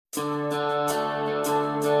Welcome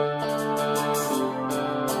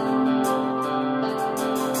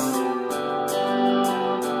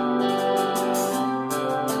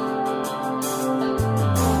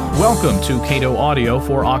to Cato Audio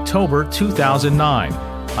for October 2009.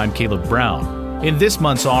 I'm Caleb Brown. In this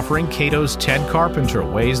month's offering, Cato's Ted Carpenter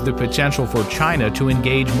weighs the potential for China to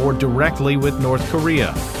engage more directly with North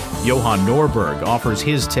Korea. Johan Norberg offers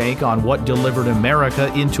his take on what delivered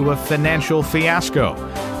America into a financial fiasco.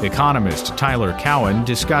 Economist Tyler Cowen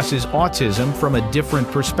discusses autism from a different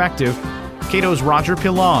perspective. Cato's Roger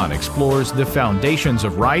Pilon explores the foundations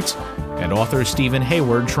of rights, and author Stephen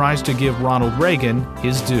Hayward tries to give Ronald Reagan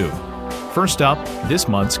his due. First up, this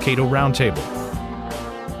month's Cato Roundtable.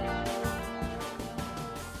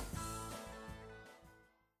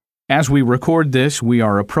 As we record this, we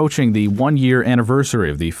are approaching the one-year anniversary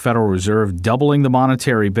of the Federal Reserve doubling the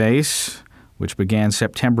monetary base, which began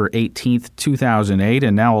September 18th, 2008,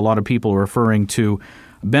 and now a lot of people are referring to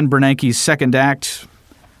Ben Bernanke's second act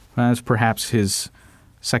as perhaps his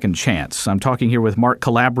second chance. I'm talking here with Mark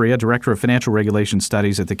Calabria, Director of Financial Regulation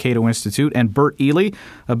Studies at the Cato Institute, and Bert Ely,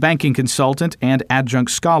 a banking consultant and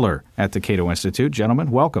adjunct scholar at the Cato Institute.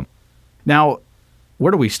 Gentlemen, welcome. Now,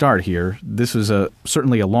 where do we start here? This is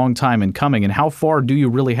certainly a long time in coming, and how far do you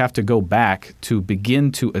really have to go back to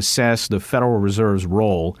begin to assess the Federal Reserve's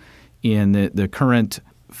role in the current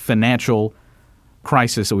financial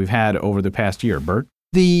crisis that we've had over the past year? Bert?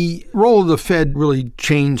 The role of the Fed really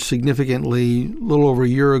changed significantly a little over a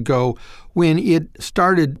year ago when it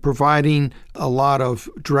started providing a lot of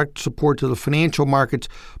direct support to the financial markets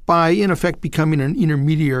by, in effect, becoming an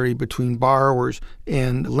intermediary between borrowers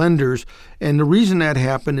and lenders. And the reason that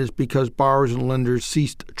happened is because borrowers and lenders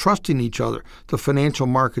ceased trusting each other. The financial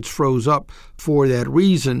markets froze up for that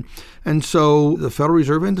reason. And so the Federal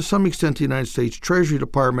Reserve, and to some extent the United States Treasury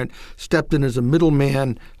Department, stepped in as a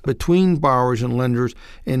middleman between borrowers and lenders.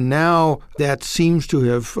 And now that seems to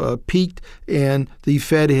have peaked, and the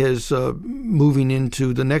Fed is moving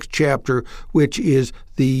into the next chapter, which is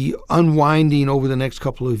the unwinding over the next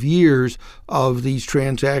couple of years of these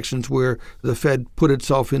transactions where the Fed put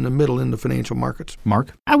itself in the middle in the financial markets.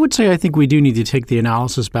 Mark? I would say I think we do need to take the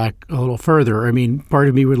analysis back a little further. I mean, part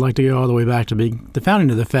of me would like to go all the way back to the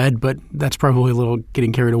founding of the Fed, but that's probably a little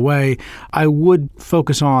getting carried away. I would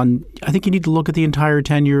focus on, I think you need to look at the entire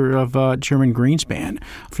tenure of Chairman Greenspan.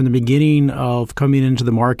 From the beginning of coming into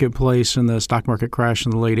the marketplace and the stock market crash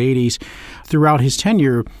in the late 80s, throughout his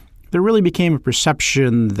tenure, there really became a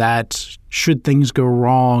perception that should things go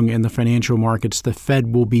wrong in the financial markets, the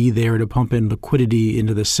Fed will be there to pump in liquidity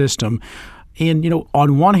into the system. And,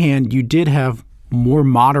 on one hand, you did have more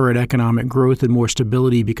moderate economic growth and more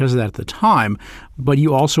stability because of that at the time, but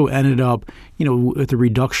you also ended up, with the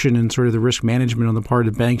reduction in sort of the risk management on the part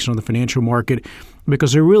of banks and on the financial market,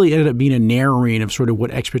 because there really ended up being a narrowing of sort of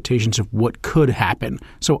what expectations of what could happen.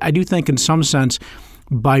 So I do think in some sense,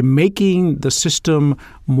 by making the system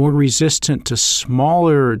more resistant to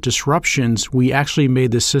smaller disruptions, we actually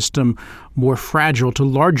made the system more fragile to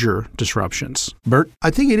larger disruptions. Bert?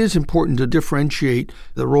 I think it is important to differentiate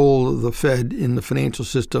the role of the Fed in the financial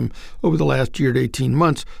system over the last year to 18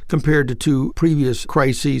 months compared to two previous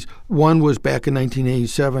crises. One was back in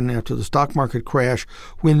 1987 after the stock market crash,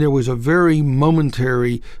 when there was a very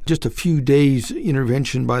momentary, just a few days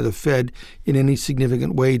intervention by the Fed in any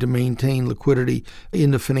significant way to maintain liquidity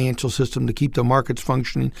in the financial system to keep the markets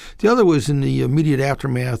functioning. The other was in the immediate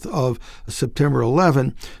aftermath of September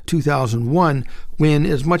 11, 2001, when,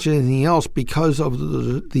 as much as anything else, because of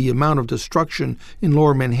the amount of destruction in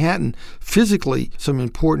lower Manhattan, physically some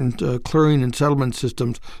important clearing and settlement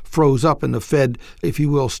systems froze up, and the Fed, if you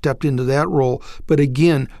will, stepped into that role. But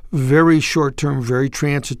again, very short-term, very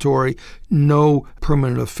transitory, no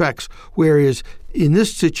permanent effects. Whereas in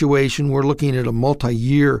this situation, we're looking at a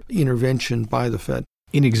multi-year intervention by the Fed.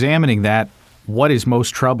 In examining that, what is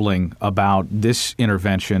most troubling about this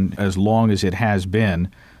intervention, as long as it has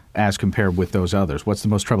been, as compared with those others? What's the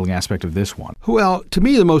most troubling aspect of this one? Well, to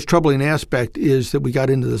me, the most troubling aspect is that we got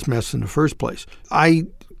into this mess in the first place. I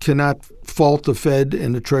cannot fault the Fed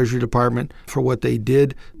and the Treasury Department for what they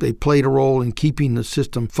did. They played a role in keeping the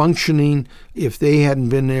system functioning. If they hadn't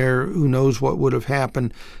been there, who knows what would have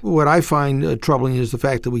happened. What I find troubling is the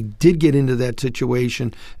fact that we did get into that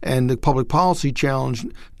situation, and the public policy challenge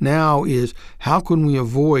now is how can we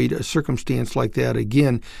avoid a circumstance like that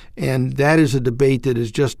again? And that is a debate that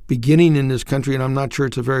is just beginning in this country, and I'm not sure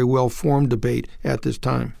it's a very well-formed debate at this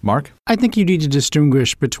time. Mark? I think you need to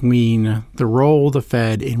distinguish between the role of the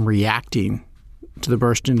Fed in reacting to the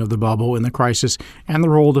bursting of the bubble in the crisis and the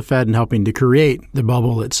role of the Fed in helping to create the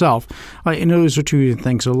bubble itself. And those are two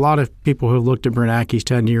things. A lot of people who looked at Bernanke's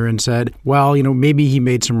tenure and said, well, maybe he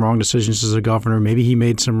made some wrong decisions as a governor. Maybe he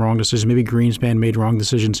made some wrong decisions. Maybe Greenspan made wrong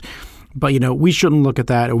decisions. But, we shouldn't look at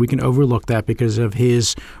that, or we can overlook that because of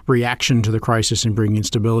his reaction to the crisis and bringing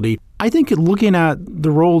stability. I think looking at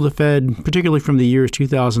the role of the Fed, particularly from the years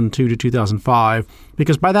 2002 to 2005,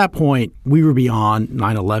 because by that point, we were beyond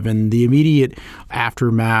 9/11, the immediate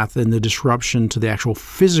aftermath and the disruption to the actual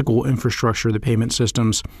physical infrastructure of the payment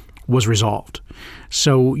systems was resolved.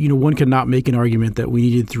 So, one could not make an argument that we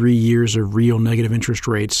needed 3 years of real negative interest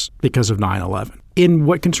rates because of 9/11. And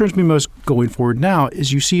what concerns me most going forward now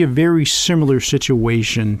is you see a very similar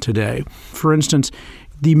situation today. For instance,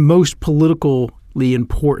 the most politically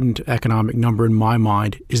important economic number in my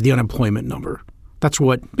mind is the unemployment number. That's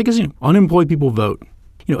because unemployed people vote.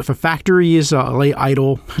 If a factory is lay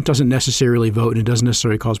idle, it doesn't necessarily vote, and it doesn't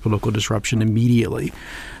necessarily cause political disruption immediately.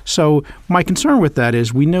 So my concern with that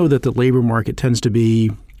is we know that the labor market tends to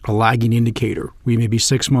be a lagging indicator. We may be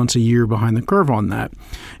 6 months, a year behind the curve on that.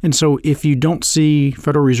 And so if you don't see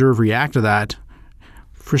Federal Reserve react to that,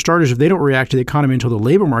 for starters, if they don't react to the economy until the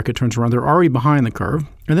labor market turns around, they're already behind the curve.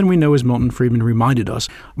 And then we know, as Milton Friedman reminded us,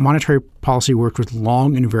 monetary policy works with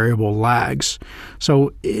long and variable lags.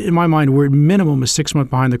 So in my mind, we're at minimum 6 months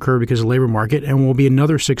behind the curve because of the labor market, and we'll be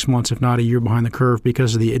another 6 months, if not a year, behind the curve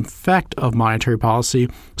because of the effect of monetary policy.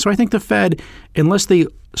 So I think the Fed, unless they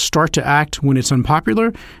start to act when it's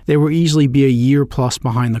unpopular, they will easily be a year plus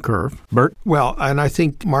behind the curve. Bert? Well, and I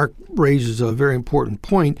think Mark raises a very important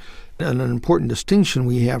point and an important distinction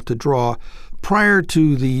we have to draw. Prior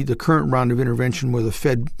to the current round of intervention where the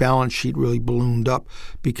Fed balance sheet really ballooned up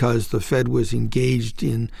because the Fed was engaged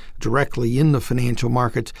directly in the financial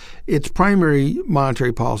markets, its primary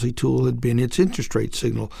monetary policy tool had been its interest rate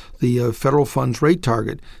signal, the federal funds rate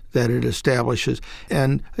target that it establishes.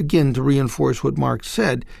 And again, to reinforce what Mark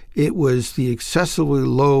said, it was the excessively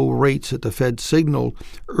low rates that the Fed signaled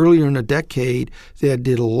earlier in the decade that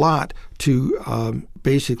did a lot to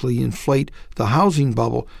basically inflate the housing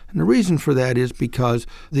bubble. And the reason for that is because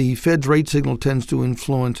the Fed's rate signal tends to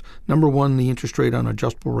influence, number one, the interest rate on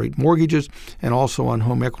adjustable rate mortgages and also on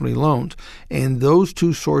home equity loans. And those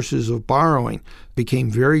two sources of borrowing became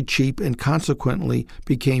very cheap and consequently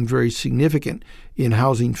became very significant in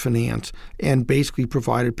housing finance and basically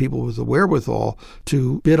provided people with the wherewithal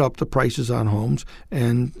to bid up the prices on homes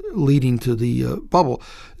and leading to the bubble.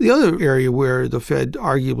 The other area where the Fed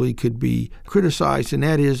arguably could be criticized, and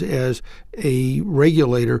that is as a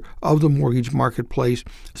regulator of the mortgage marketplace,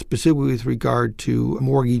 specifically with regard to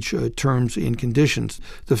mortgage terms and conditions.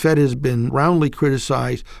 The Fed has been roundly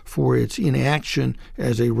criticized for its inaction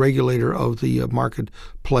as a regulator of the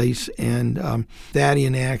marketplace, and that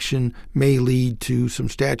inaction may lead to some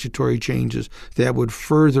statutory changes that would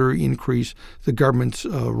further increase the government's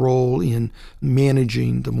role in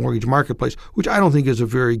managing the mortgage marketplace, which I don't think is a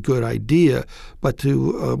very good idea. But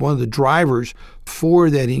to one of the drivers for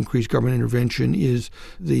that increased government intervention is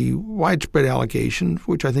the widespread allegation,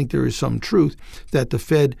 which I think there is some truth, that the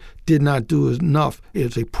Fed did not do enough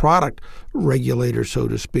as a product regulator, so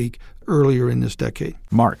to speak, earlier in this decade.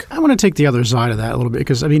 Mark. I want to take the other side of that a little bit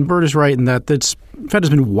because, Bert is right in that the Fed has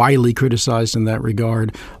been widely criticized in that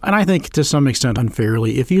regard, and I think to some extent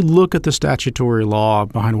unfairly. If you look at the statutory law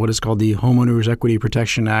behind what is called the Homeowners Equity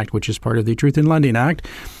Protection Act, which is part of the Truth in Lending Act,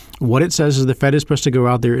 what it says is the Fed is supposed to go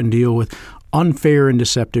out there and deal with unfair and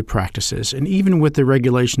deceptive practices. And even with the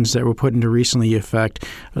regulations that were put into recently effect,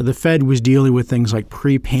 the Fed was dealing with things like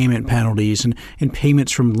prepayment penalties and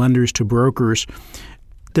payments from lenders to brokers.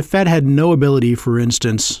 The Fed had no ability, for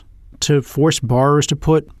instance, to force borrowers to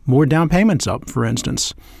put more down payments up, for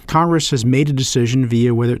instance. Congress has made a decision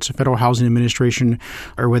via whether it's the Federal Housing Administration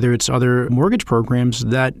or whether it's other mortgage programs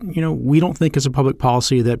that, we don't think as a public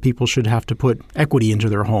policy that people should have to put equity into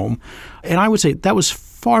their home. And I would say that was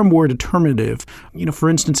far more determinative. For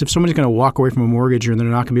instance, if somebody's going to walk away from a mortgage and they're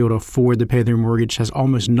not going to be able to afford to pay their mortgage, has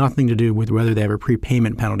almost nothing to do with whether they have a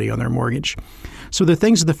prepayment penalty on their mortgage. So the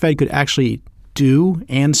things that the Fed could actually do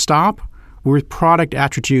and stop were product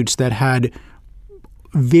attributes that had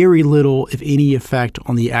very little, if any, effect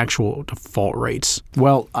on the actual default rates.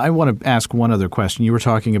 Well, I want to ask one other question. You were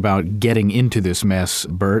talking about getting into this mess,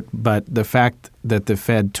 Bert, but the fact that the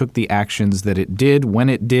Fed took the actions that it did when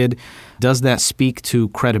it did, does that speak to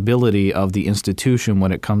credibility of the institution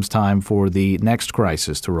when it comes time for the next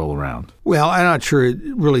crisis to roll around? Well, I'm not sure it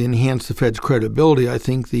really enhanced the Fed's credibility. I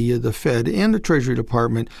think the Fed and the Treasury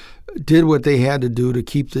Department did what they had to do to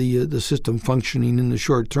keep the system functioning in the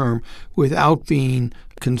short term without being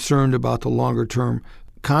concerned about the longer term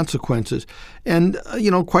consequences. And,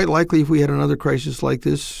 quite likely if we had another crisis like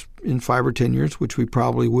this in 5 or 10 years, which we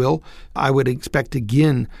probably will, I would expect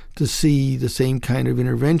again to see the same kind of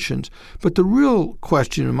interventions. But the real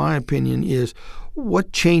question, in my opinion, is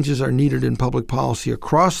what changes are needed in public policy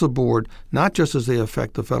across the board, not just as they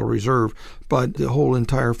affect the Federal Reserve, but the whole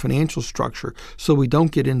entire financial structure, so we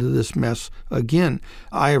don't get into this mess again.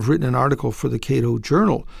 I have written an article for the Cato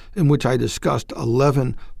Journal in which I discussed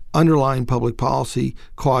 11 underlying public policy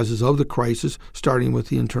causes of the crisis, starting with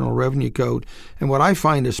the Internal Revenue Code. And what I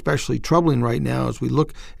find especially troubling right now as we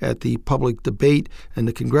look at the public debate and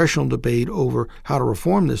the congressional debate over how to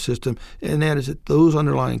reform this system, and that is that those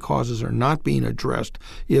underlying causes are not being addressed.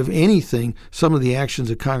 If anything, some of the actions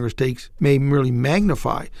that Congress takes may merely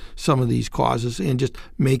magnify some of these causes and just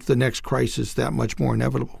make the next crisis that much more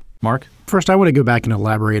inevitable. Mark? First, I want to go back and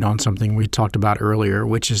elaborate on something we talked about earlier,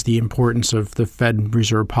 which is the importance of the Fed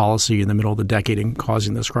Reserve policy in the middle of the decade in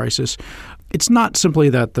causing this crisis. It's not simply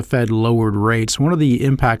that the Fed lowered rates. One of the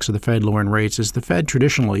impacts of the Fed lowering rates is the Fed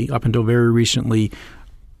traditionally, up until very recently,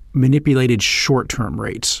 manipulated short-term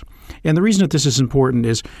rates. And the reason that this is important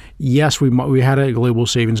is, yes, we had a global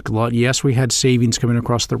savings glut. Yes, we had savings coming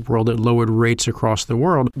across the world that lowered rates across the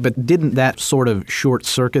world. But didn't that sort of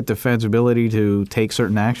short-circuit the Fed's ability to take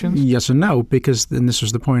certain actions? Yes and no, because then this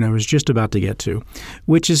was the point I was just about to get to,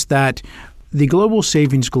 which is that the global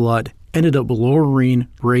savings glut ended up lowering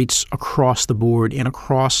rates across the board and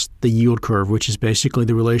across the yield curve, which is basically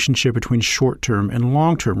the relationship between short-term and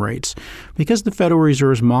long-term rates. Because the Federal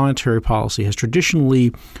Reserve's monetary policy has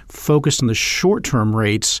traditionally focused on the short-term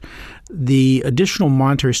rates, the additional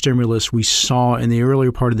monetary stimulus we saw in the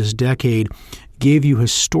earlier part of this decade gave you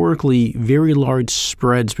historically very large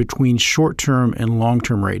spreads between short-term and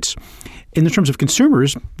long-term rates. In the terms of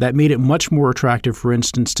consumers, that made it much more attractive, for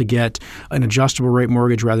instance, to get an adjustable rate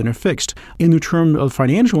mortgage rather than a fixed. In the term of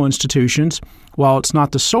financial institutions, while it's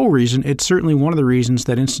not the sole reason, it's certainly one of the reasons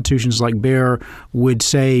that institutions like Bear would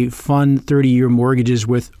say fund 30-year mortgages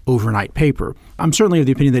with overnight paper. I'm certainly of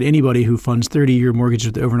the opinion that anybody who funds 30-year mortgages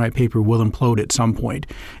with overnight paper will implode at some point.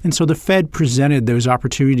 And so the Fed presented those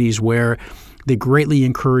opportunities where they greatly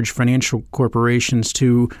encouraged financial corporations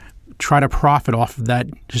to try to profit off of that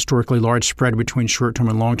historically large spread between short-term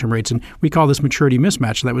and long-term rates. And we call this maturity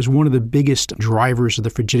mismatch. That was one of the biggest drivers of the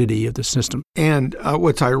frigidity of the system. And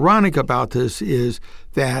what's ironic about this is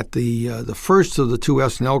that the first of the two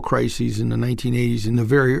S&L crises in the 1980s, in the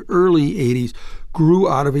very early 80s, grew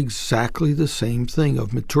out of exactly the same thing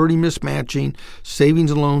of maturity mismatching.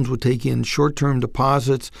 Savings and loans would take in short-term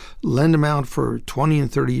deposits, lend them out for 20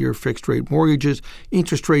 and 30-year fixed-rate mortgages.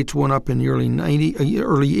 Interest rates went up in the early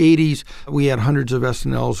 80s. We had hundreds of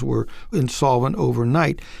S&Ls were insolvent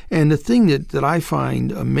overnight. And the thing that I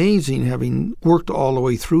find amazing, having worked all the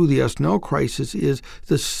way through the S&L crisis, is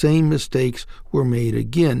the same mistakes were made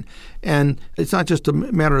again. And it's not just a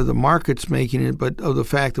matter of the markets making it, but of the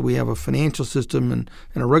fact that we have a financial system and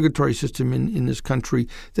a regulatory system in this country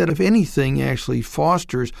that, if anything, actually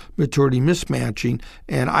fosters maturity mismatching.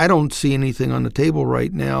 And I don't see anything on the table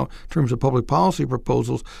right now in terms of public policy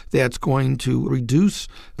proposals that's going to reduce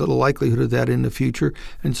the likelihood of that in the future.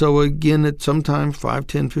 And so, again, at sometime 5,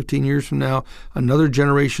 10, 15 years from now, another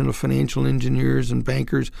generation of financial engineers and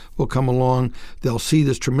bankers will come along. They'll see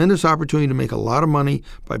this tremendous opportunity to make a lot of money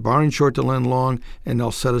by borrowing short to lend long, and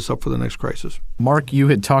they'll set us up for the next crisis. Mark, you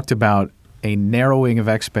had talked about a narrowing of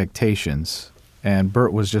expectations, and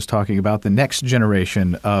Bert was just talking about the next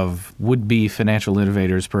generation of would-be financial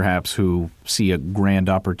innovators, perhaps, who see a grand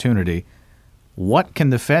opportunity. What can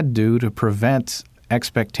the Fed do to prevent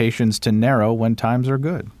expectations to narrow when times are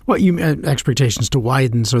good? Well, you expectations to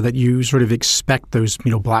widen so that you sort of expect those,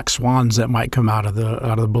 black swans that might come out of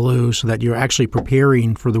the blue, so that you're actually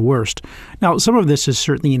preparing for the worst. Now, some of this is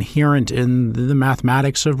certainly inherent in the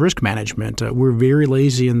mathematics of risk management. We're very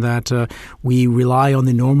lazy in that we rely on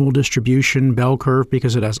the normal distribution bell curve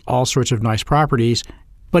because it has all sorts of nice properties,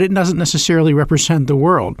 but it doesn't necessarily represent the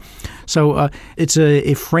world. So it's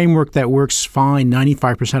a framework that works fine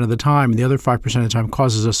 95% of the time, and the other 5% of the time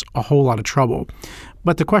causes us a whole lot of trouble.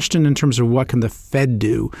 But the question in terms of what can the Fed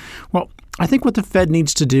do? Well, I think what the Fed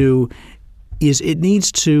needs to do is it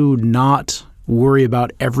needs to not worry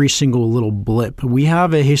about every single little blip. We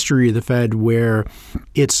have a history of the Fed where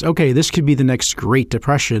it's, okay, this could be the next Great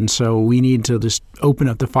Depression, so we need to just open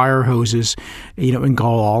up the fire hoses, and go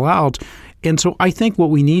all out. And so I think what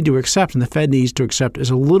we need to accept, and the Fed needs to accept, is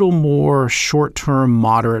a little more short-term,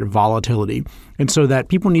 moderate volatility. And so that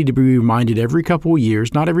people need to be reminded every couple of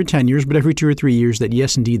years, not every 10 years, but every 2 or 3 years, that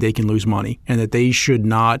yes, indeed, they can lose money and that they should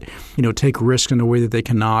not, take risks in a way that they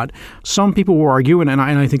cannot. Some people will argue, and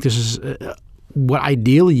I think this is what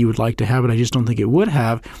ideally you would like to have, but I just don't think it would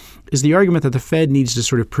have, is the argument that the Fed needs to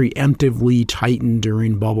sort of preemptively tighten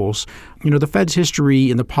during bubbles. The Fed's history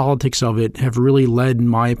and the politics of it have really led, in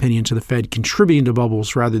my opinion, to the Fed contributing to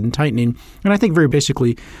bubbles rather than tightening. And I think very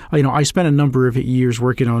basically, I spent a number of years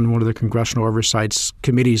working on one of the congressional oversight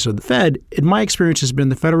committees of the Fed. And my experience has been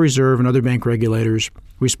the Federal Reserve and other bank regulators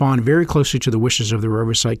respond very closely to the wishes of their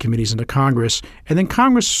oversight committees and to Congress. And then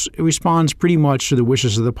Congress responds pretty much to the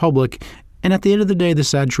wishes of the public. And at the end of the day, the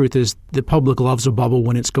sad truth is the public loves a bubble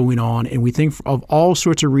when it's going on. And we think of all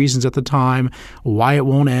sorts of reasons at the time why it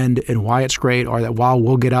won't end and why it's great, or that while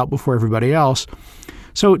we'll get out before everybody else.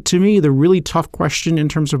 So to me, the really tough question in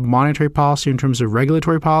terms of monetary policy, in terms of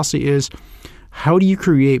regulatory policy is, how do you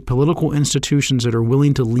create political institutions that are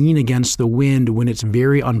willing to lean against the wind when it's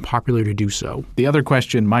very unpopular to do so? The other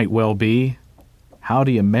question might well be, how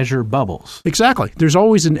do you measure bubbles? Exactly. There's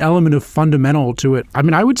always an element of fundamental to it. I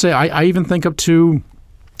mean, I would say I even think up to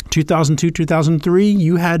 2002, 2003,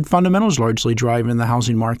 you had fundamentals largely driving the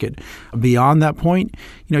housing market. Beyond that point,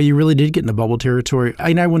 you really did get in the bubble territory.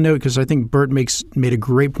 And I will note, because I think Bert made a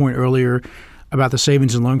great point earlier about the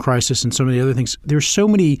savings and loan crisis and some of the other things. There's so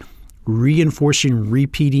many reinforcing,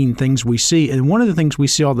 repeating things we see. And one of the things we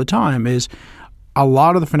see all the time is a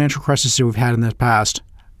lot of the financial crises that we've had in the past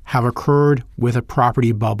have occurred with a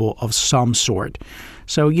property bubble of some sort.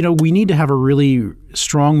 So, we need to have a really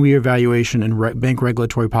strong reevaluation in bank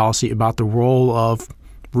regulatory policy about the role of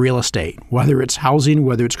real estate, whether it's housing,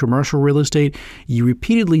 whether it's commercial real estate. You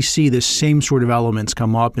repeatedly see the same sort of elements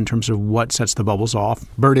come up in terms of what sets the bubbles off.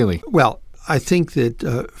 Bert Ely. Well, I think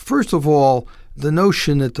that, first of all, the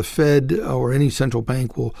notion that the Fed or any central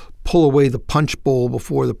bank will pull away the punch bowl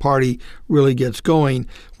before the party really gets going,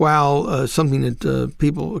 while something that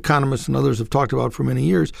people, economists and others have talked about for many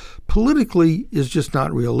years, politically is just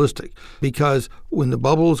not realistic. Because when the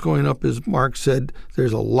bubble is going up, as Mark said,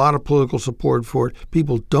 there's a lot of political support for it.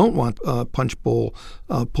 People don't want punch bowl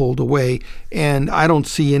pulled away. And I don't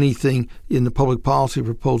see anything in the public policy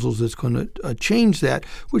proposals that's going to change that,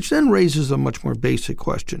 which then raises a much more basic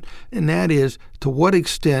question. And that is, to what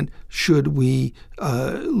extent should we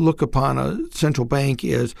look upon a central bank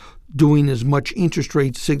as doing as much interest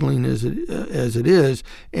rate signaling as it is,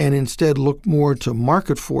 and instead look more to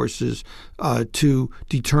market forces to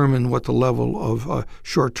determine what the level of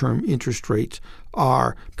short-term interest rates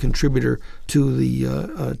are, contributor to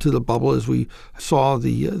the bubble, as we saw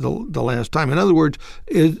the last time. In other words,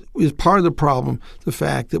 is part of the problem the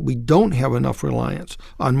fact that we don't have enough reliance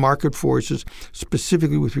on market forces,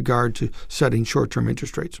 specifically with regard to setting short-term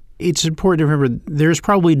interest rates. It's important to remember there's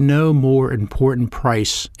probably no more important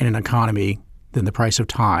price in an economy than the price of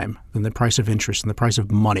time, than the price of interest, and the price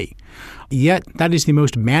of money. Yet that is the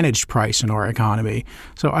most managed price in our economy.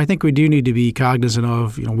 So I think we do need to be cognizant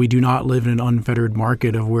of, we do not live in an unfettered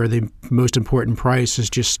market of where the most important price is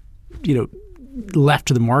just, left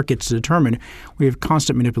to the markets to determine. We have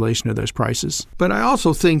constant manipulation of those prices. But I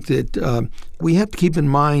also think that we have to keep in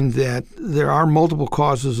mind that there are multiple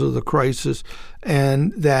causes of the crisis,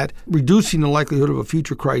 and that reducing the likelihood of a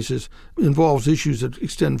future crisis involves issues that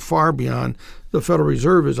extend far beyond the Federal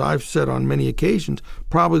Reserve. As I've said on many occasions,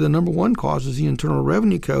 probably the number one cause is the Internal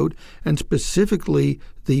Revenue Code, and specifically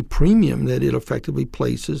the premium that it effectively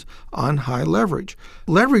places on high leverage.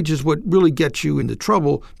 Leverage is what really gets you into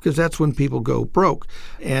trouble, because that's when people go broke.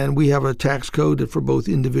 And we have a tax code that for both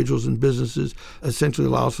individuals and businesses essentially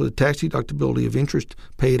allows for the tax deductibility of interest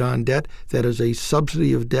paid on debt. That is a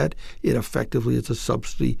subsidy of debt. It effectively is a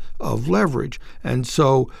subsidy of leverage. And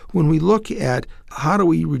so when we look at how do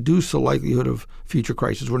we reduce the likelihood of future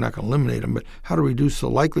crises, we're not going to eliminate them, but how to reduce the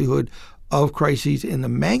likelihood of crises and the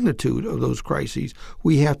magnitude of those crises,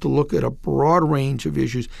 we have to look at a broad range of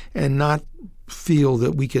issues and not feel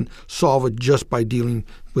that we can solve it just by dealing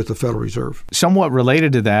with the Federal Reserve. Somewhat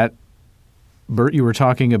related to that, Bert, you were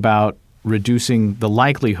talking about reducing the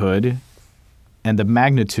likelihood and the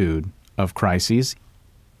magnitude of crises.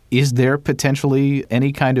 Is there potentially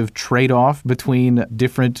any kind of trade-off between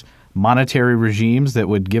different monetary regimes that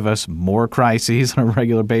would give us more crises on a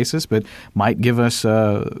regular basis, but might give us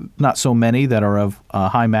not so many that are of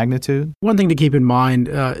high magnitude? One thing to keep in mind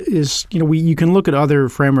is, you can look at other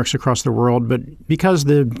frameworks across the world, but because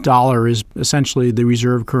the dollar is essentially the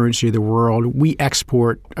reserve currency of the world, we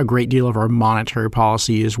export a great deal of our monetary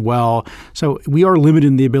policy as well. So we are limited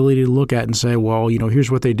in the ability to look at and say, well, here's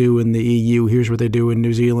what they do in the EU, here's what they do in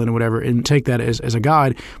New Zealand or whatever, and take that as a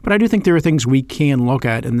guide. But I do think there are things we can look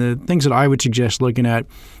at, and things that I would suggest looking at,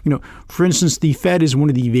 for instance, the Fed is one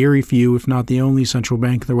of the very few, if not the only central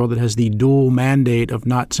bank in the world that has the dual mandate of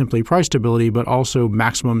not simply price stability, but also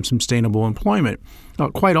maximum sustainable employment.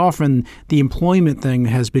 Quite often, the employment thing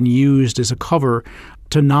has been used as a cover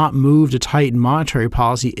to not move to tighten monetary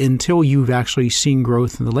policy until you've actually seen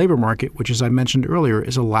growth in the labor market, which, as I mentioned earlier,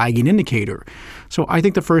 is a lagging indicator. So I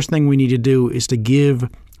think the first thing we need to do is to give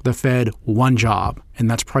the Fed one job, and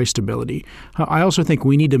that's price stability. I also think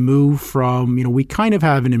we need to move from, we kind of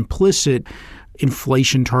have an implicit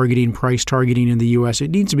inflation targeting, price targeting in the U.S. It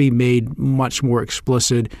needs to be made much more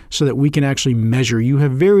explicit so that we can actually measure. You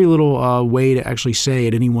have very little way to actually say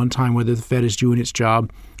at any one time whether the Fed is doing its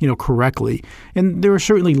job, correctly. And there are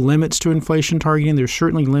certainly limits to inflation targeting. There's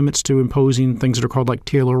certainly limits to imposing things that are called like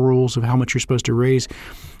Taylor rules of how much you're supposed to raise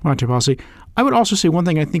monetary policy. I would also say one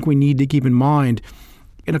thing I think we need to keep in mind: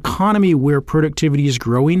 an economy where productivity is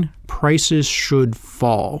growing, prices should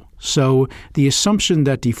fall. So the assumption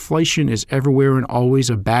that deflation is everywhere and always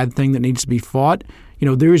a bad thing that needs to be fought,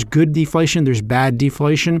 there is good deflation, there's bad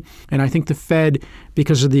deflation. And I think the Fed,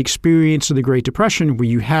 because of the experience of the Great Depression where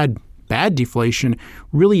you had bad deflation,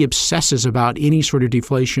 really obsesses about any sort of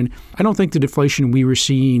deflation. I don't think the deflation we were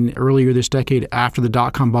seeing earlier this decade after the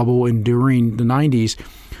dot-com bubble and during the 90s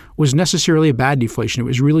was necessarily a bad deflation. It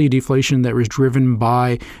was really a deflation that was driven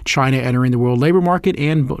by China entering the world labor market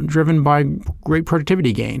and driven by great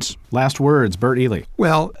productivity gains. Last words, Bert Ely.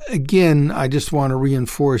 Well, again, I just want to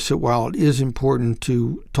reinforce that while it is important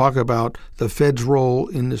to talk about the Fed's role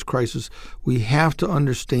in this crisis, we have to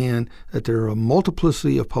understand that there are a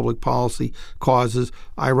multiplicity of public policy causes.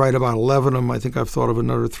 I write about 11 of them. I think I've thought of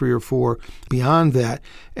another 3 or 4 beyond that.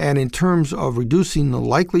 And in terms of reducing the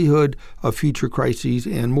likelihood of future crises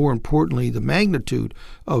and, more importantly, the magnitude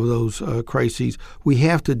of those crises, we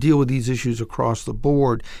have to deal with these issues across the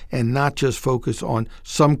board and not just focus on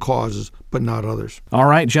some causes, but not others. All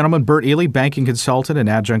right, gentlemen, Bert Ely, banking consultant and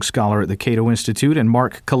adjunct scholar at the Cato Institute, and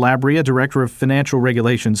Mark Calabria, director of financial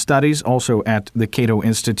regulation studies, also at the Cato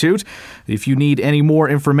Institute. If you need any more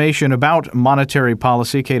information about monetary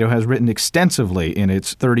policy, Cato has written extensively in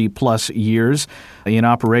its 30-plus years in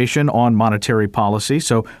operation on monetary policy,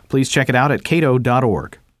 so please check it out at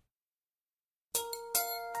cato.org.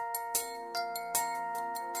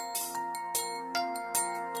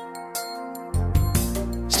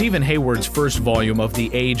 Stephen Hayward's first volume of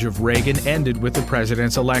The Age of Reagan ended with the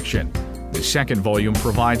president's election. The second volume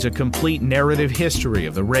provides a complete narrative history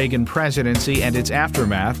of the Reagan presidency and its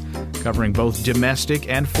aftermath, covering both domestic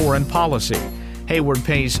and foreign policy. Hayward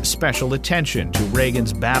pays special attention to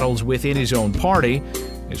Reagan's battles within his own party,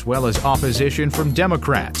 as well as opposition from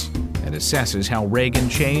Democrats, and assesses how Reagan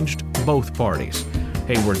changed both parties.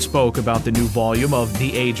 Hayward spoke about the new volume of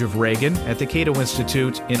The Age of Reagan at the Cato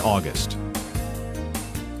Institute in August.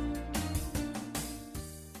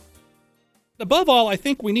 Above all, I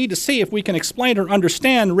think we need to see if we can explain or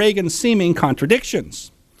understand Reagan's seeming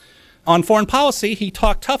contradictions. On foreign policy, he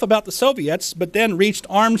talked tough about the Soviets, but then reached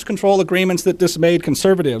arms control agreements that dismayed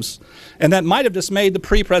conservatives, and that might have dismayed the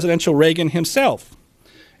pre-presidential Reagan himself.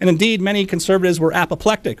 And indeed, many conservatives were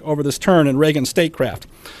apoplectic over this turn in Reagan's statecraft.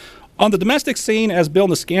 On the domestic scene, as Bill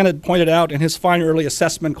Niskanen had pointed out in his fine early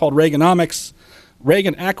assessment called Reaganomics,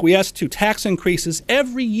 Reagan acquiesced to tax increases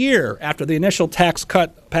every year after the initial tax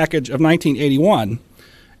cut package of 1981.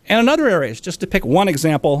 And in other areas, just to pick one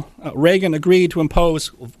example, Reagan agreed to impose,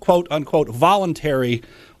 quote-unquote, voluntary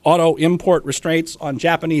auto import restraints on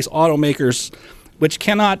Japanese automakers, which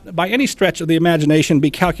cannot, by any stretch of the imagination,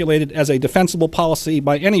 be calculated as a defensible policy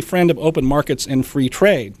by any friend of open markets and free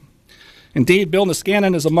trade. Indeed, Bill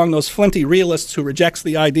Niskanen is among those flinty realists who rejects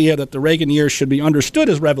the idea that the Reagan years should be understood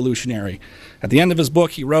as revolutionary. At the end of his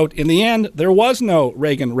book, he wrote, "In the end, there was no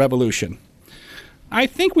Reagan revolution." I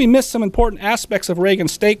think we miss some important aspects of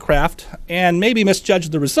Reagan's statecraft and maybe misjudge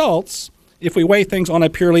the results if we weigh things on a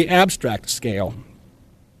purely abstract scale.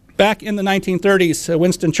 Back in the 1930s,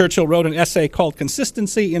 Winston Churchill wrote an essay called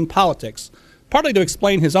Consistency in Politics, partly to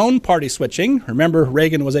explain his own party switching. Remember,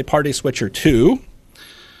 Reagan was a party switcher too.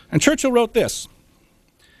 And Churchill wrote this: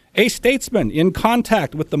 "A statesman in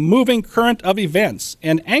contact with the moving current of events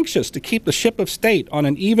and anxious to keep the ship of state on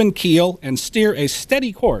an even keel and steer a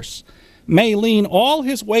steady course may lean all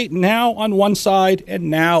his weight now on one side and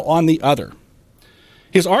now on the other.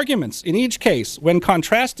 His arguments in each case, when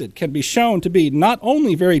contrasted, can be shown to be not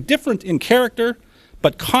only very different in character,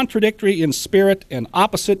 but contradictory in spirit and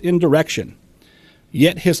opposite in direction.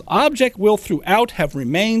 Yet his object will throughout have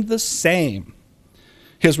remained the same.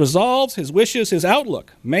 His resolves, his wishes, his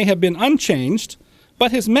outlook may have been unchanged,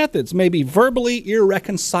 but his methods may be verbally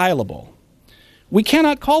irreconcilable. We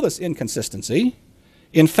cannot call this inconsistency.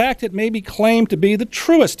 In fact, it may be claimed to be the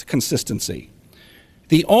truest consistency.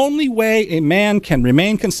 The only way a man can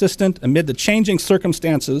remain consistent amid the changing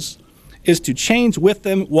circumstances is to change with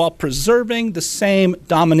them while preserving the same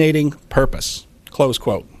dominating purpose." Close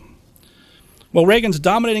quote. Well, Reagan's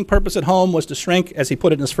dominating purpose at home was to shrink, as he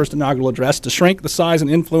put it in his first inaugural address, to shrink the size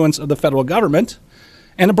and influence of the federal government.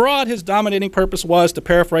 And abroad, his dominating purpose was, to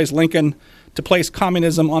paraphrase Lincoln, to place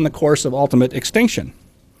communism on the course of ultimate extinction.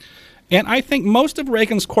 And I think most of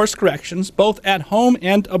Reagan's course corrections, both at home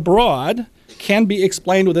and abroad, can be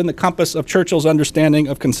explained within the compass of Churchill's understanding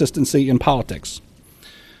of consistency in politics.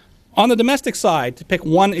 On the domestic side, to pick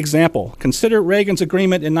one example, consider Reagan's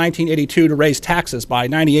agreement in 1982 to raise taxes by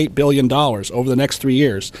 $98 billion over the next 3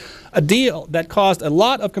 years, a deal that caused a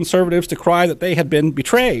lot of conservatives to cry that they had been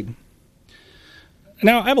betrayed.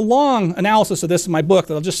 Now, I have a long analysis of this in my book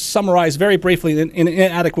that I'll just summarize very briefly and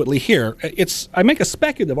inadequately here. I make a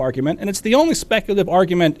speculative argument, and it's the only speculative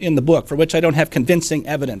argument in the book for which I don't have convincing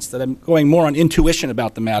evidence, that I'm going more on intuition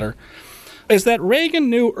about the matter, is that Reagan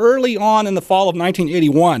knew early on in the fall of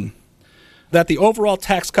 1981 that the overall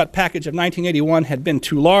tax cut package of 1981 had been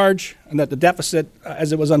too large, and that the deficit,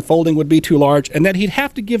 as it was unfolding, would be too large, and that he'd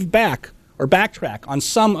have to give back or backtrack on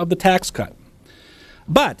some of the tax cut.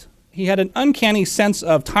 But he had an uncanny sense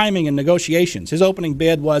of timing and negotiations. His opening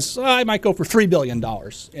bid was, I might go for $3 billion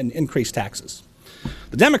in increased taxes.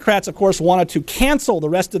 The Democrats, of course, wanted to cancel the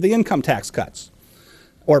rest of the income tax cuts,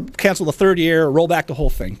 or cancel the third year, or roll back the whole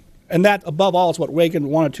thing. And that, above all, is what Reagan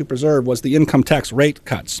wanted to preserve, was the income tax rate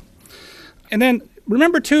cuts. And then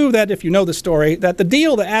remember, too, that if you know the story, that the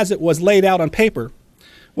deal, as it was laid out on paper,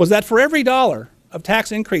 was that for every dollar of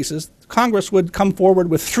tax increases, Congress would come forward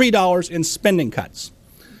with $3 in spending cuts.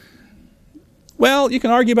 Well, you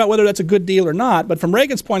can argue about whether that's a good deal or not, but from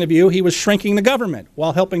Reagan's point of view, he was shrinking the government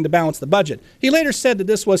while helping to balance the budget. He later said that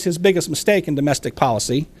this was his biggest mistake in domestic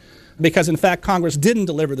policy, because in fact Congress didn't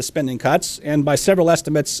deliver the spending cuts, and by several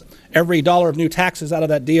estimates, every dollar of new taxes out of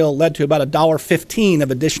that deal led to about $1.15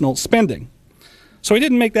 of additional spending. So he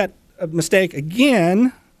didn't make that mistake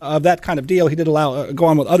again of that kind of deal. He did go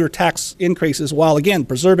on with other tax increases while, again,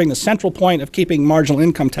 preserving the central point of keeping marginal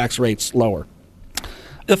income tax rates lower.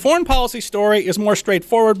 The foreign policy story is more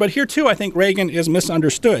straightforward, but here too I think Reagan is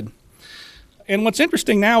misunderstood. And what's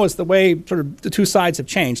interesting now is the way sort of the two sides have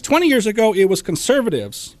changed. 20 years ago, it was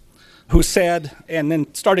conservatives who said, and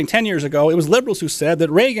then starting 10 years ago, it was liberals who said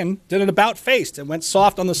that Reagan did an about-face and went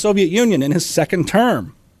soft on the Soviet Union in his second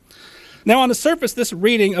term. Now, on the surface, this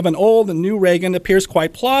reading of an old and new Reagan appears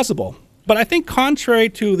quite plausible. But I think contrary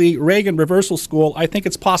to the Reagan reversal school, I think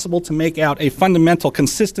it's possible to make out a fundamental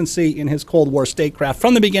consistency in his Cold War statecraft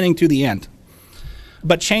from the beginning to the end.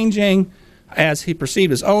 But changing as he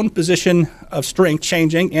perceived his own position of strength,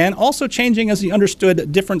 changing, and also changing as he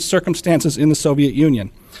understood different circumstances in the Soviet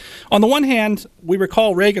Union. On the one hand, we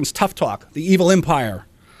recall Reagan's tough talk, the evil empire,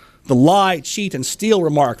 the lie, cheat, and steal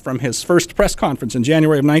remark from his first press conference in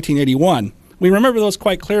January of 1981. We remember those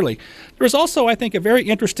quite clearly. There was also, I think, a very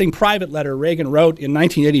interesting private letter Reagan wrote in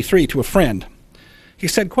 1983 to a friend. He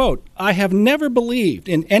said, quote, "I have never believed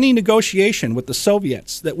in any negotiation with the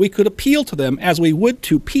Soviets that we could appeal to them as we would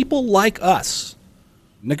to people like us.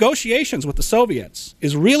 Negotiations with the Soviets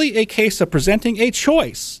is really a case of presenting a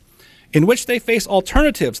choice in which they face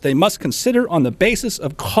alternatives they must consider on the basis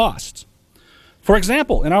of cost. For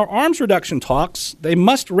example, in our arms reduction talks, they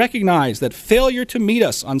must recognize that failure to meet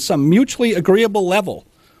us on some mutually agreeable level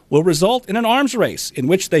will result in an arms race in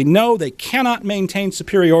which they know they cannot maintain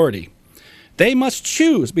superiority. They must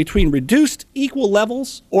choose between reduced equal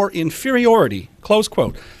levels or inferiority," close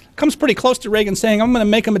quote. Comes pretty close to Reagan saying, I'm going to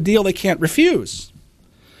make them a deal they can't refuse.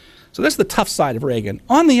 So that's the tough side of Reagan.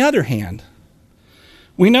 On the other hand,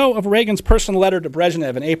 we know of Reagan's personal letter to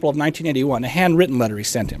Brezhnev in April of 1981, a handwritten letter he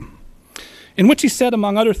sent him, in which he said,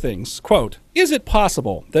 among other things, quote, "Is it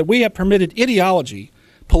possible that we have permitted ideology,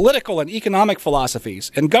 political and economic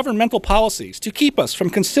philosophies, and governmental policies to keep us from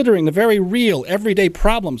considering the very real, everyday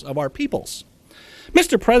problems of our peoples?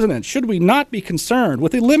 Mr. President, should we not be concerned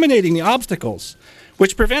with eliminating the obstacles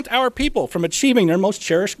which prevent our people from achieving their most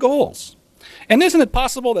cherished goals? And isn't it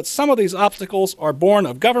possible that some of these obstacles are born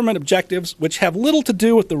of government objectives which have little to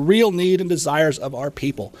do with the real need and desires of our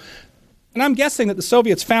people?" And I'm guessing that the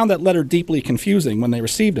Soviets found that letter deeply confusing when they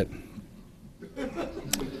received it.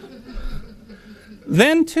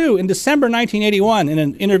 Then, too, in December 1981, in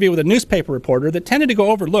an interview with a newspaper reporter that tended to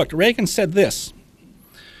go overlooked, Reagan said this,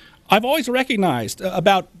 "I've always recognized,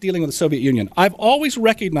 about dealing with the Soviet Union, I've always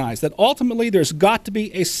recognized that ultimately there's got to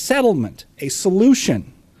be a settlement, a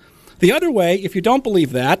solution. The other way, if you don't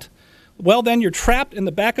believe that, well, then you're trapped in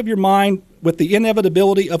the back of your mind with the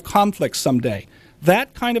inevitability of conflict someday.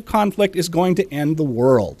 That kind of conflict is going to end the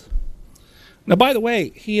world. Now, by the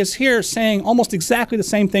way, he is here saying almost exactly the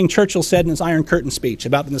same thing Churchill said in his Iron Curtain speech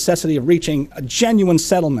about the necessity of reaching a genuine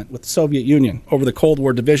settlement with the Soviet Union over the Cold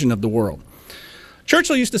War division of the world.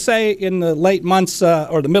 Churchill used to say in the late months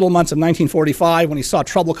or the middle months of 1945 when he saw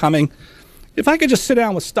trouble coming, if I could just sit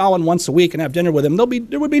down with Stalin once a week and have dinner with him,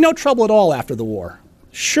 there would be no trouble at all after the war.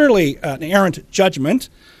 Surely an errant judgment,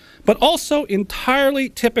 but also entirely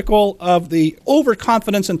typical of the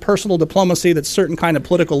overconfidence in personal diplomacy that certain kind of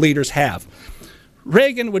political leaders have.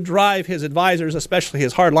 Reagan would drive his advisors, especially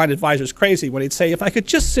his hardline advisors, crazy when he'd say, if I could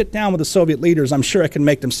just sit down with the Soviet leaders, I'm sure I can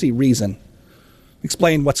make them see reason.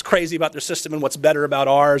 Explain what's crazy about their system and what's better about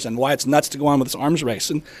ours and why it's nuts to go on with this arms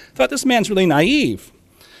race. And I thought this man's really naive.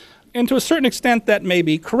 And to a certain extent, that may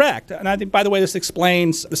be correct. And I think, by the way, this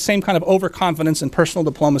explains the same kind of overconfidence in personal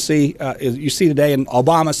diplomacy you see today in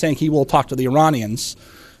Obama saying he will talk to the Iranians,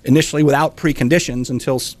 initially without preconditions,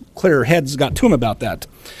 until clearer heads got to him about that.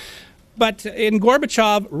 But in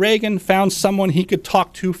Gorbachev, Reagan found someone he could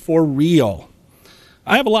talk to for real.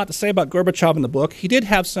 I have a lot to say about Gorbachev in the book. He did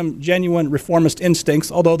have some genuine reformist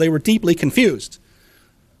instincts, although they were deeply confused.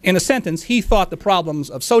 In a sentence, he thought the problems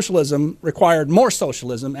of socialism required more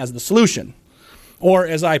socialism as the solution. Or,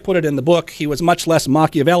 as I put it in the book, he was much less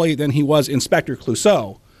Machiavelli than he was Inspector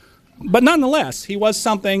Clouseau. But nonetheless, he was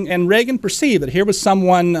something, and Reagan perceived that here was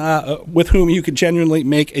someone with whom you could genuinely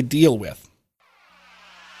make a deal with.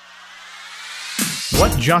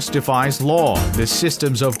 What justifies law, the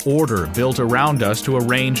systems of order built around us to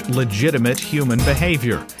arrange legitimate human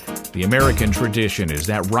behavior? The American tradition is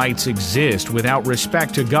that rights exist without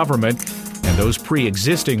respect to government, and those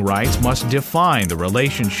pre-existing rights must define the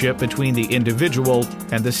relationship between the individual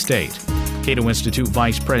and the state. Cato Institute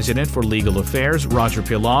Vice President for Legal Affairs, Roger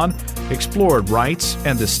Pilon, explored rights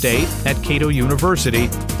and the state at Cato University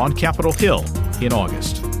on Capitol Hill in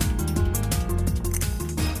August.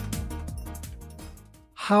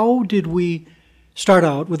 How did we start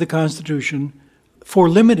out with a Constitution for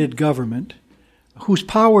limited government, whose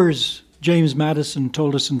powers, James Madison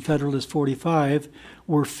told us in Federalist 45,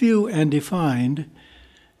 were few and defined,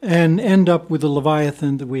 and end up with the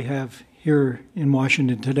Leviathan that we have here in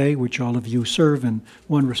Washington today, which all of you serve in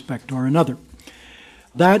one respect or another?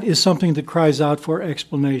 That is something that cries out for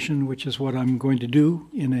explanation, which is what I'm going to do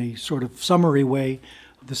in a sort of summary way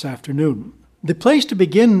this afternoon. The place to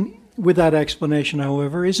begin with that explanation,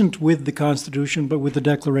 however, isn't with the Constitution, but with the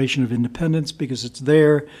Declaration of Independence, because it's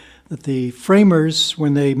there that the framers,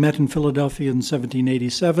 when they met in Philadelphia in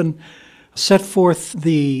 1787, set forth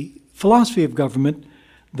the philosophy of government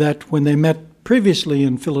that when they met previously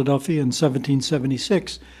in Philadelphia in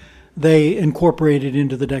 1776, they incorporated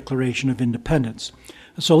into the Declaration of Independence.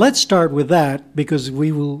 So let's start with that, because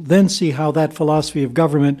we will then see how that philosophy of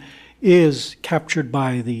government is captured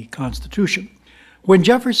by the Constitution. When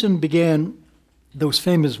Jefferson began those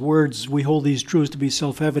famous words, "We hold these truths to be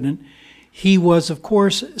self-evident," he was, of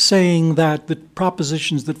course, saying that the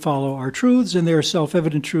propositions that follow are truths, and they are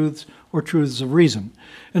self-evident truths or truths of reason.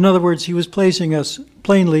 In other words, he was placing us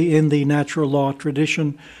plainly in the natural law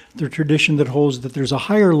tradition, the tradition that holds that there's a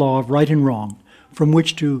higher law of right and wrong from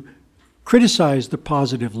which to criticize the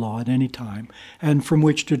positive law at any time, and from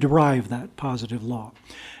which to derive that positive law.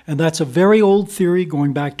 And that's a very old theory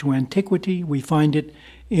going back to antiquity. We find it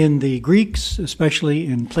in the Greeks, especially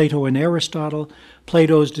in Plato and Aristotle.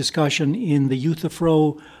 Plato's discussion in the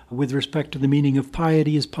Euthyphro with respect to the meaning of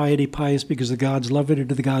piety, is piety pious because the gods love it, or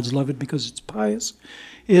do the gods love it because it's pious,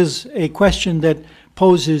 is a question that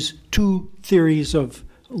poses two theories of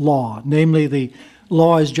law. Namely, the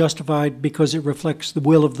law is justified because it reflects the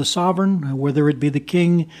will of the sovereign, whether it be the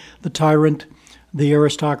king, the tyrant, the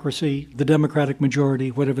aristocracy, the democratic majority,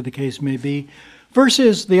 whatever the case may be,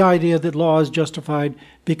 versus the idea that law is justified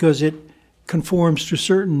because it conforms to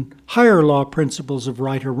certain higher law principles of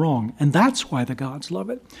right or wrong. And that's why the gods love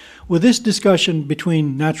it. Well, this discussion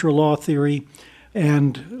between natural law theory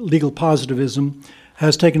and legal positivism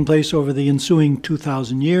has taken place over the ensuing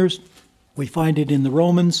 2,000 years. We find it in the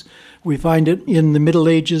Romans. We find it in the Middle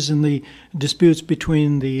Ages in the disputes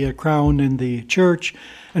between the crown and the church.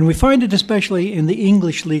 And we find it especially in the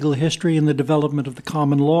English legal history and the development of the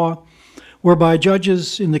common law, whereby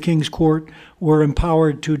judges in the King's Court were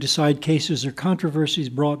empowered to decide cases or controversies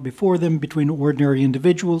brought before them between ordinary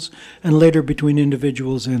individuals and later between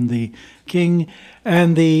individuals and the king.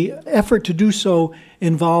 And the effort to do so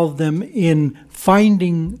involved them in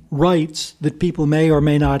finding rights that people may or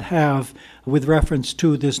may not have with reference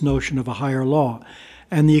to this notion of a higher law.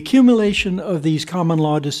 And the accumulation of these common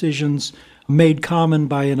law decisions made common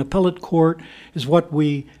by an appellate court is what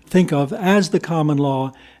we think of as the common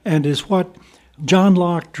law, and is what John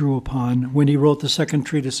Locke drew upon when he wrote the Second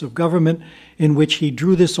Treatise of Government, in which he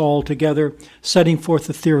drew this all together, setting forth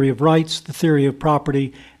the theory of rights, the theory of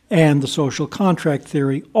property, and the social contract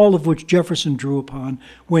theory, all of which Jefferson drew upon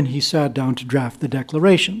when he sat down to draft the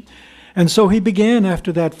Declaration. And so he began,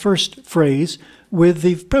 after that first phrase, with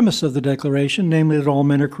the premise of the Declaration, namely that all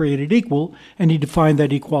men are created equal, and he defined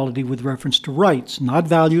that equality with reference to rights, not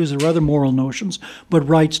values or other moral notions, but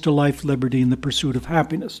rights to life, liberty, and the pursuit of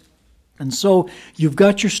happiness. And so you've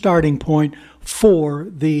got your starting point for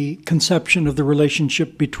the conception of the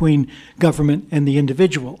relationship between government and the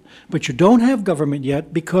individual. But you don't have government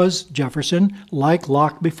yet because Jefferson, like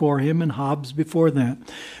Locke before him and Hobbes before that,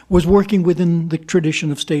 was working within the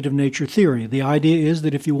tradition of state of nature theory. The idea is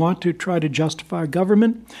that if you want to try to justify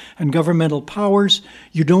government and governmental powers,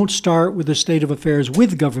 you don't start with a state of affairs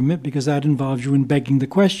with government, because that involves you in begging the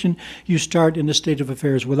question. You start in a state of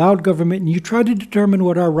affairs without government, and you try to determine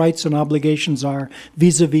what our rights and obligations are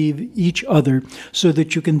vis-a-vis each other, so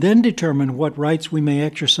that you can then determine what rights we may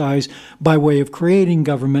exercise by way of creating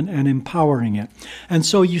government and empowering it. And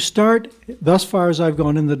so you start, thus far as I've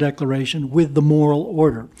gone in the Declaration, with the moral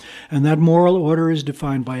order. And that moral order is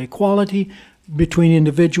defined by equality between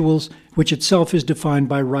individuals, which itself is defined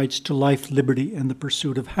by rights to life, liberty, and the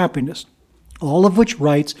pursuit of happiness. All of which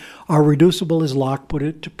rights are reducible, as Locke put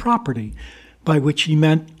it, to property, by which he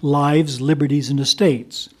meant lives, liberties, and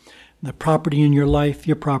estates. The property in your life,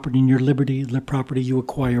 your property in your liberty, the property you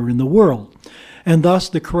acquire in the world. And thus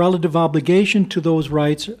the correlative obligation to those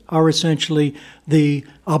rights are essentially the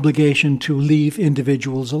obligation to leave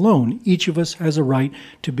individuals alone. Each of us has a right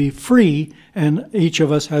to be free, and each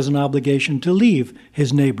of us has an obligation to leave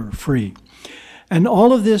his neighbor free. And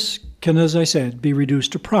all of this can, as I said, be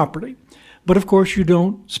reduced to property. But of course, you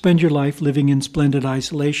don't spend your life living in splendid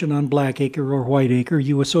isolation on Blackacre or Whiteacre.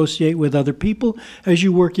 You associate with other people as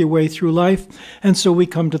you work your way through life. And so we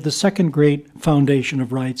come to the second great foundation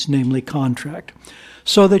of rights, namely contract.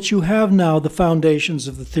 So that you have now the foundations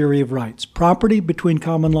of the theory of rights: property between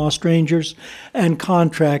common law strangers, and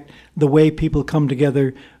contract, the way people come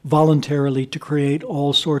together voluntarily to create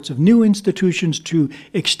all sorts of new institutions to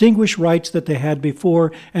extinguish rights that they had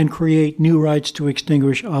before and create new rights to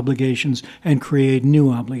extinguish obligations and create new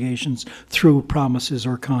obligations through promises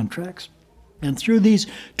or contracts. And through these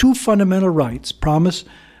two fundamental rights, promise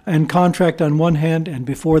and contract on one hand, and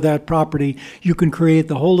before that property, you can create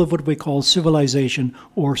the whole of what we call civilization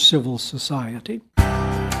or civil society.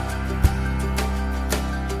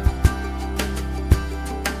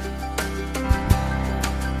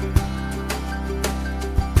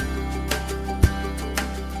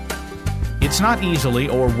 It's not easily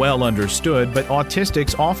or well understood, but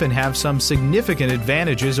autistics often have some significant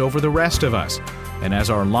advantages over the rest of us. And as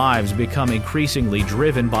our lives become increasingly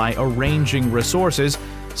driven by arranging resources,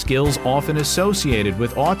 skills often associated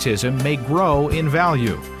with autism may grow in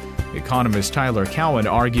value. Economist Tyler Cowen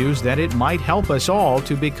argues that it might help us all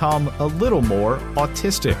to become a little more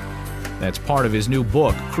autistic. That's part of his new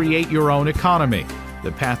book, Create Your Own Economy: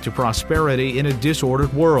 The Path to Prosperity in a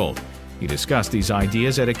Disordered World. He discussed these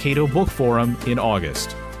ideas at a Cato Book Forum in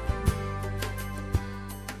August.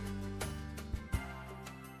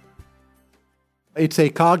 It's a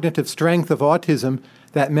cognitive strength of autism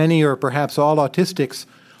that many or perhaps all autistics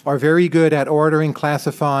are very good at ordering,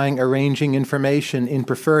 classifying, arranging information in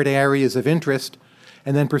preferred areas of interest,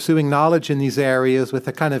 and then pursuing knowledge in these areas with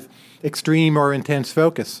a kind of extreme or intense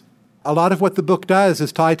focus. A lot of what the book does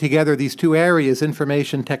is tie together these two areas,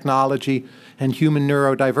 information technology and human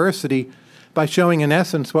neurodiversity, by showing in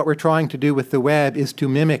essence what we're trying to do with the web is to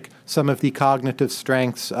mimic some of the cognitive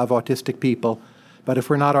strengths of autistic people. But if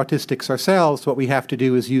we're not autistics ourselves, what we have to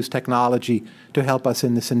do is use technology to help us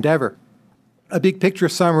in this endeavor. A big picture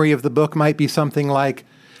summary of the book might be something like,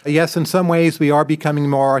 yes, in some ways we are becoming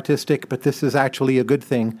more autistic, but this is actually a good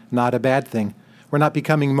thing, not a bad thing. We're not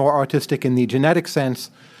becoming more autistic in the genetic sense,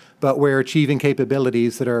 but we're achieving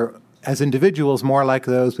capabilities that are, as individuals, more like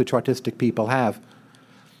those which autistic people have.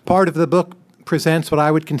 Part of the book presents what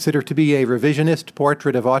I would consider to be a revisionist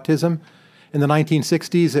portrait of autism. In the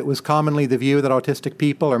 1960s, it was commonly the view that autistic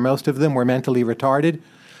people, or most of them, were mentally retarded.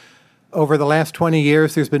 Over the last 20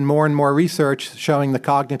 years, there's been more and more research showing the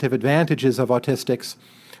cognitive advantages of autistics,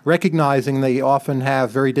 recognizing they often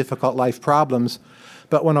have very difficult life problems.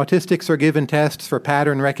 But when autistics are given tests for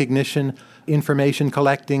pattern recognition, information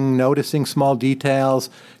collecting, noticing small details,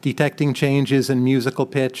 detecting changes in musical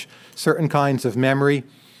pitch, certain kinds of memory,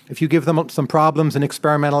 if you give them some problems in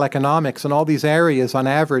experimental economics and all these areas, on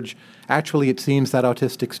average, actually it seems that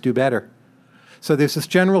autistics do better. So there's this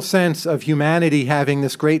general sense of humanity having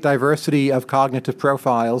this great diversity of cognitive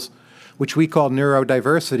profiles, which we call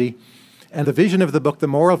neurodiversity, And the vision of the book, the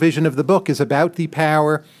moral vision of the book, is about the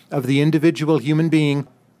power of the individual human being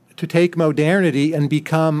to take modernity and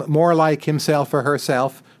become more like himself or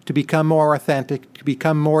herself, to become more authentic, to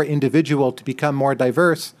become more individual, to become more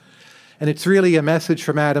diverse. And it's really a message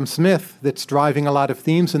from Adam Smith that's driving a lot of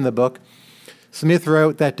themes in the book. Smith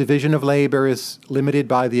wrote that division of labor is limited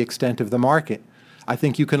by the extent of the market. I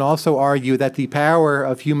think you can also argue that the power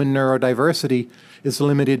of human neurodiversity is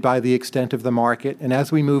limited by the extent of the market. And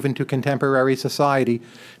as we move into contemporary society,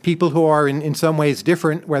 people who are in some ways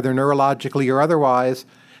different, whether neurologically or otherwise,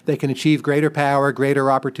 they can achieve greater power,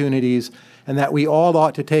 greater opportunities, and that we all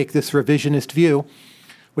ought to take this revisionist view,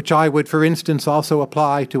 which I would, for instance, also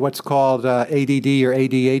apply to what's called ADD or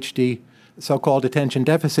ADHD, so-called attention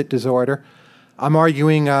deficit disorder. I'm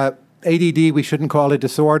arguing ADD, we shouldn't call a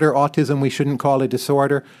disorder. Autism, we shouldn't call a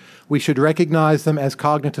disorder. We should recognize them as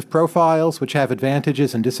cognitive profiles, which have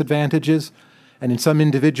advantages and disadvantages. And in some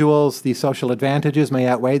individuals, the social advantages may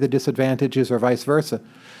outweigh the disadvantages or vice versa.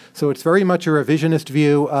 So it's very much a revisionist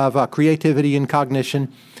view of creativity and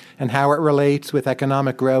cognition and how it relates with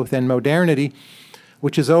economic growth and modernity,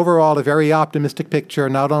 which is overall a very optimistic picture,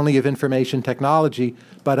 not only of information technology,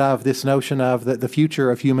 but of this notion of the future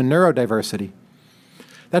of human neurodiversity.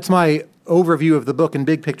 That's my overview of the book in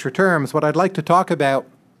big picture terms. What I'd like to talk about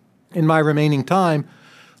in my remaining time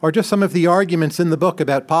are just some of the arguments in the book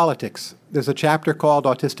about politics. There's a chapter called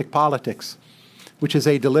Autistic Politics, which is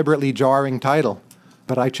a deliberately jarring title,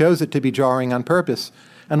 but I chose it to be jarring on purpose.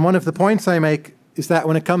 And one of the points I make is that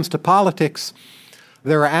when it comes to politics,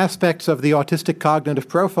 there are aspects of the autistic cognitive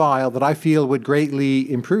profile that I feel would greatly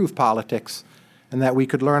improve politics, and that we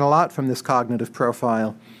could learn a lot from this cognitive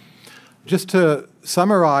profile. Just to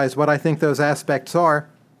summarize what I think those aspects are,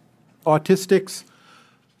 autistics,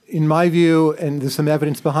 in my view, and there's some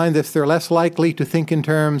evidence behind this, they're less likely to think in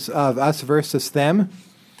terms of us versus them.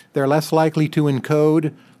 They're less likely to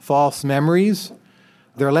encode false memories.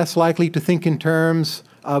 They're less likely to think in terms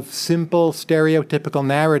of simple stereotypical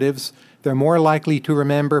narratives. They're more likely to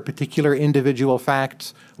remember particular individual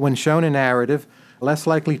facts when shown a narrative, less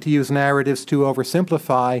likely to use narratives to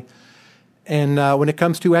oversimplify. And when it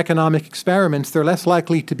comes to economic experiments, they're less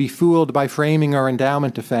likely to be fooled by framing or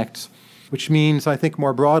endowment effects, which means, I think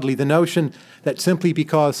more broadly, the notion that simply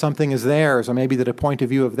because something is theirs, or maybe that a point of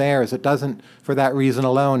view of theirs, it doesn't, for that reason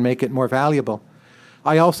alone, make it more valuable.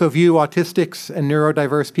 I also view autistics and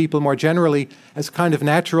neurodiverse people more generally as kind of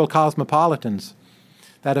natural cosmopolitans,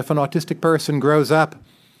 that if an autistic person grows up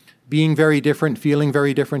being very different, feeling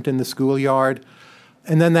very different in the schoolyard,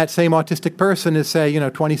 and then that same autistic person is, say,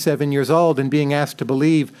 27 years old and being asked to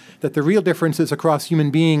believe that the real differences across human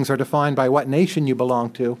beings are defined by what nation you belong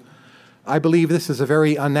to, I believe this is a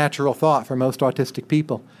very unnatural thought for most autistic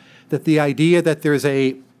people, that the idea that there's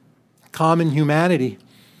a common humanity,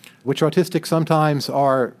 which autistics sometimes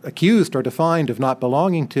are accused or defined of not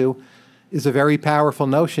belonging to, is a very powerful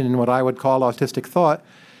notion in what I would call autistic thought.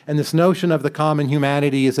 And this notion of the common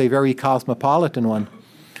humanity is a very cosmopolitan one.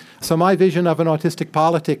 So my vision of an autistic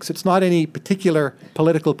politics, it's not any particular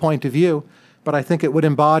political point of view, but I think it would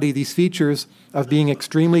embody these features of being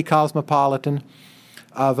extremely cosmopolitan,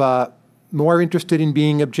 of more interested in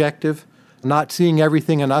being objective, not seeing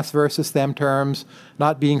everything in us versus them terms,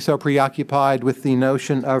 not being so preoccupied with the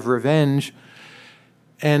notion of revenge,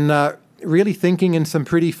 and really thinking in some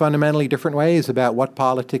pretty fundamentally different ways about what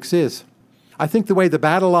politics is. I think the way the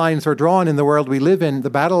battle lines are drawn in the world we live in,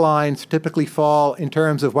 the battle lines typically fall in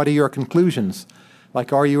terms of what are your conclusions.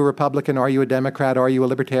 Like, are you a Republican? Are you a Democrat? Are you a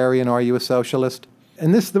Libertarian? Are you a Socialist?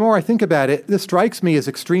 And this, the more I think about it, this strikes me as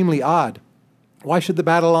extremely odd. Why should the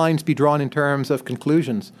battle lines be drawn in terms of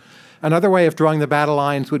conclusions? Another way of drawing the battle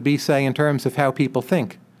lines would be, say, in terms of how people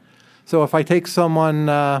think. So if I take someone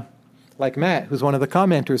like Matt, who's one of the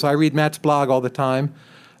commenters, I read Matt's blog all the time.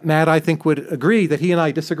 Matt, I think, would agree that he and I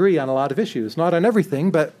disagree on a lot of issues. Not on everything,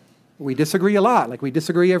 but we disagree a lot. Like, we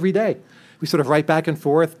disagree every day. We sort of write back and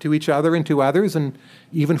forth to each other and to others, and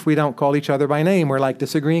even if we don't call each other by name, we're like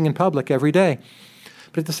disagreeing in public every day.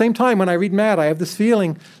 But at the same time, when I read Matt, I have this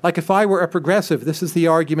feeling like if I were a progressive, this is the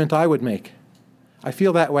argument I would make. I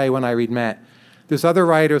feel that way when I read Matt. There's other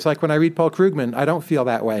writers, like when I read Paul Krugman, I don't feel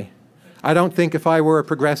that way. I don't think if I were a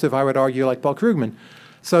progressive, I would argue like Paul Krugman.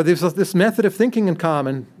 So there's this method of thinking in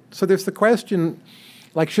common. So there's the question,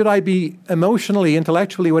 like, should I be emotionally,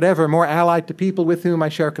 intellectually, whatever, more allied to people with whom I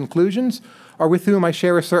share conclusions or with whom I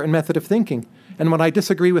share a certain method of thinking? And when I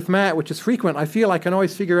disagree with Matt, which is frequent, I feel I can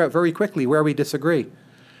always figure out very quickly where we disagree.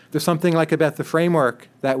 There's something like about the framework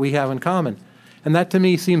that we have in common. And that to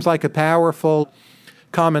me seems like a powerful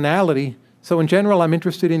commonality So in general, I'm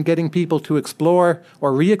interested in getting people to explore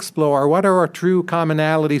or re-explore what are our true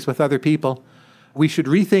commonalities with other people. We should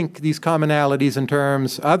rethink these commonalities in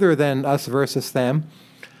terms other than us versus them.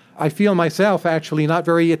 I feel myself actually not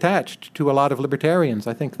very attached to a lot of libertarians.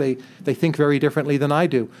 I think they think very differently than I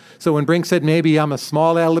do. So when Brink said maybe I'm a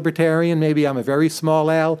small L libertarian, maybe I'm a very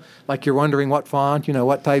small L, like you're wondering what font,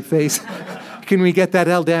 what typeface. Can we get that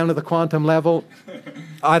L down to the quantum level?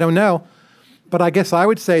 I don't know. But I guess I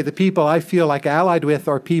would say the people I feel like allied with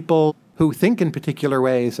are people who think in particular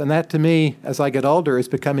ways. And that, to me, as I get older, is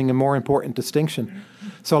becoming a more important distinction.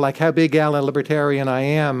 So like how big L a libertarian I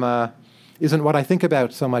am isn't what I think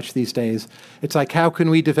about so much these days. It's like, how can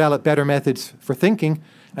we develop better methods for thinking?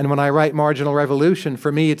 And when I write Marginal Revolution,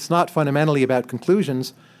 for me, it's not fundamentally about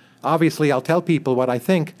conclusions. Obviously, I'll tell people what I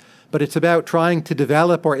think, but it's about trying to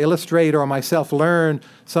develop or illustrate or myself learn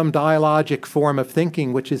some dialogic form of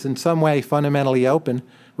thinking which is in some way fundamentally open,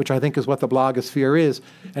 which I think is what the blogosphere is,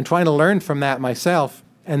 and trying to learn from that myself.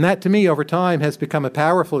 And that, to me, over time, has become a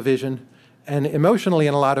powerful vision. And emotionally,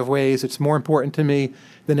 in a lot of ways, it's more important to me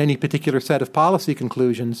than any particular set of policy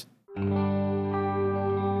conclusions.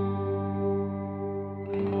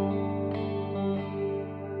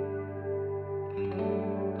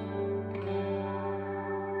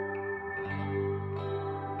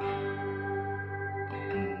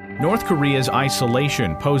 North Korea's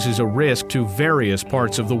isolation poses a risk to various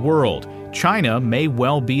parts of the world. China may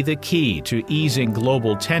well be the key to easing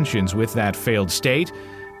global tensions with that failed state,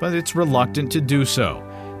 but it's reluctant to do so.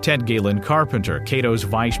 Ted Galen Carpenter, Cato's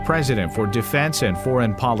Vice President for Defense and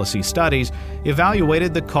Foreign Policy Studies,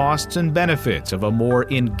 evaluated the costs and benefits of a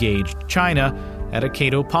more engaged China at a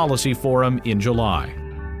Cato Policy Forum in July.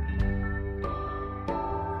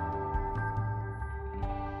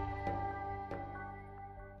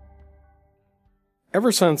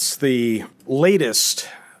 Ever since the latest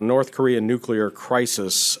North Korean nuclear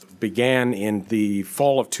crisis began in the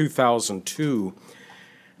fall of 2002,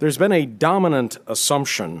 there's been a dominant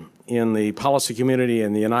assumption in the policy community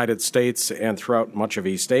in the United States and throughout much of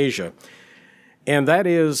East Asia, and that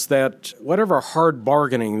is that whatever hard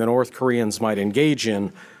bargaining the North Koreans might engage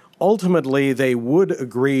in, ultimately they would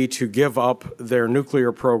agree to give up their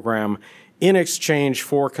nuclear program in exchange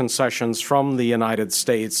for concessions from the United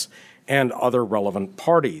States and other relevant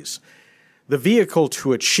parties. The vehicle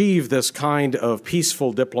to achieve this kind of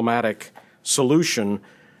peaceful diplomatic solution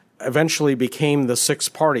eventually became the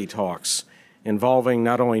six-party talks, involving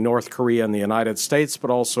not only North Korea and the United States,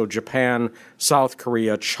 but also Japan, South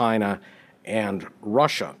Korea, China, and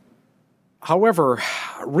Russia. However,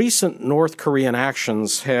 recent North Korean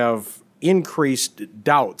actions have increased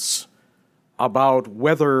doubts about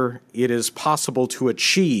whether it is possible to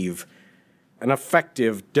achieve an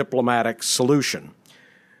effective diplomatic solution.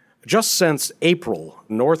 Just since April,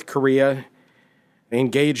 North Korea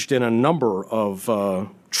engaged in a number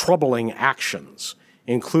of troubling actions,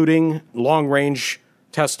 including long-range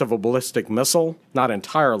test of a ballistic missile, not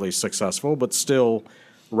entirely successful, but still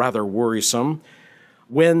rather worrisome.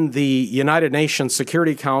 When the United Nations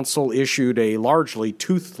Security Council issued a largely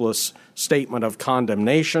toothless statement of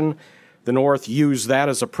condemnation, the North used that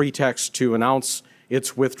as a pretext to announce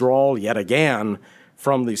its withdrawal yet again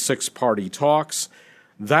from the six-party talks.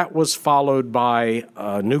 That was followed by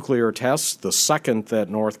nuclear tests, the second that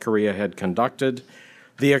North Korea had conducted,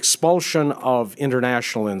 the expulsion of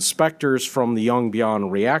international inspectors from the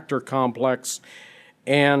Yongbyon reactor complex,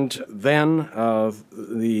 and then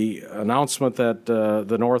the announcement that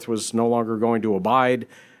the North was no longer going to abide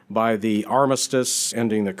by the armistice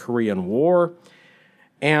ending the Korean War,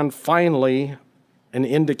 and finally an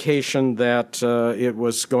indication that it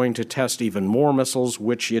was going to test even more missiles,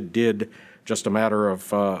 which it did just a matter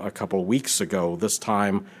of a couple weeks ago, this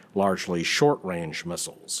time largely short-range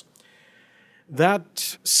missiles.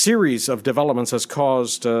 That series of developments has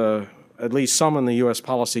caused at least some in the U.S.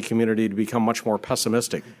 policy community to become much more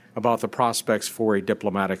pessimistic about the prospects for a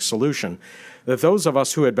diplomatic solution. That those of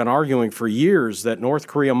us who had been arguing for years that North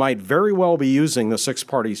Korea might very well be using the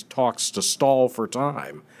six-party talks to stall for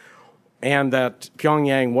time, and that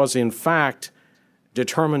Pyongyang was in fact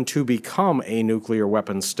determined to become a nuclear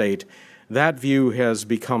weapon state, that view has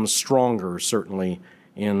become stronger, certainly,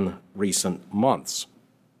 in recent months.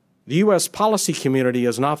 The U.S. policy community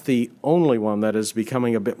is not the only one that is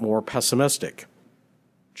becoming a bit more pessimistic.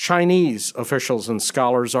 Chinese officials and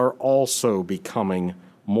scholars are also becoming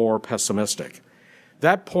more pessimistic.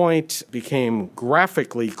 That point became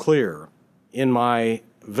graphically clear in my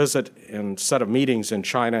visit and set of meetings in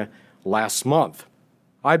China last month.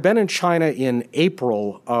 I'd been in China in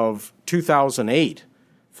April of 2008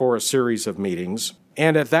 for a series of meetings,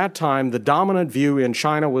 And at that time, the dominant view in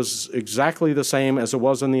China was exactly the same as it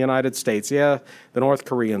was in the United States. Yeah, the North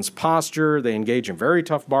Koreans posture, they engage in very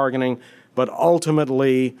tough bargaining, but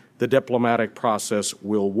ultimately the diplomatic process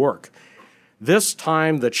will work. This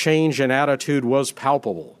time, the change in attitude was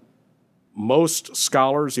palpable. Most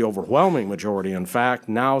scholars, the overwhelming majority in fact,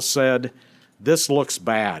 now said, this looks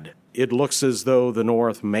bad. It looks as though the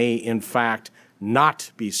North may in fact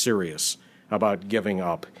not be serious about giving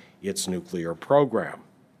up its nuclear program.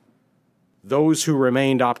 Those who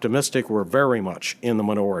remained optimistic were very much in the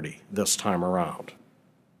minority this time around.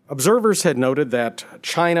 Observers had noted that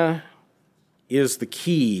China is the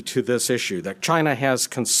key to this issue, that China has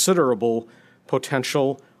considerable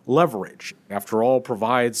potential leverage. After all,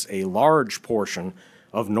 provides a large portion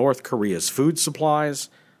of North Korea's food supplies,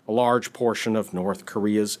 a large portion of North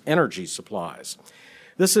Korea's energy supplies.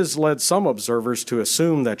 This has led some observers to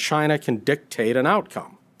assume that China can dictate an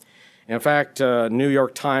outcome. In fact, New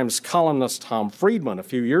York Times columnist Tom Friedman a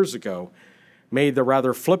few years ago made the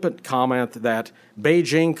rather flippant comment that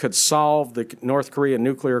Beijing could solve the North Korean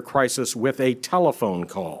nuclear crisis with a telephone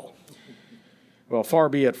call. Well, far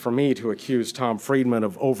be it from me to accuse Tom Friedman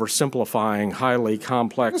of oversimplifying highly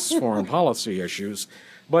complex foreign policy issues,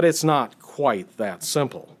 but it's not quite that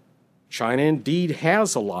simple. China indeed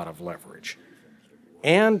has a lot of leverage.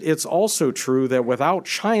 And it's also true that without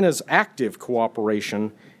China's active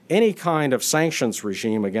cooperation, any kind of sanctions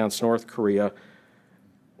regime against North Korea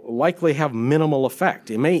will likely have minimal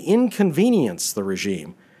effect. It may inconvenience the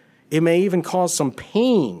regime. It may even cause some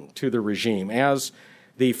pain to the regime, as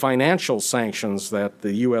the financial sanctions that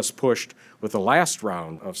the U.S. pushed with the last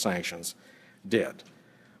round of sanctions did.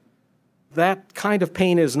 That kind of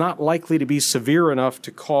pain is not likely to be severe enough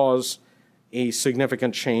to cause a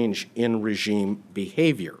significant change in regime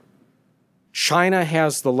behavior. China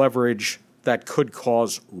has the leverage that could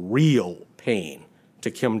cause real pain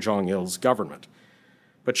to Kim Jong-il's government.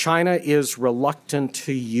 But China is reluctant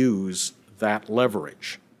to use that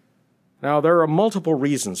leverage. Now, there are multiple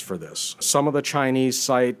reasons for this. Some of the Chinese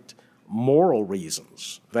cite moral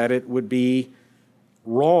reasons, that it would be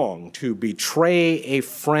wrong to betray a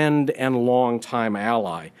friend and longtime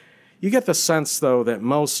ally. You get the sense, though, that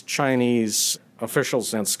most Chinese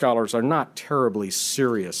officials and scholars are not terribly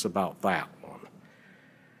serious about that one.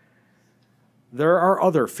 There are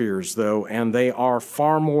other fears, though, and they are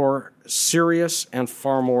far more serious and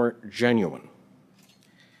far more genuine.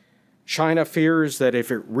 China fears that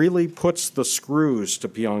if it really puts the screws to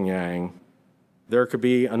Pyongyang, there could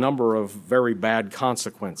be a number of very bad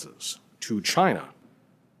consequences to China.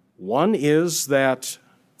 One is that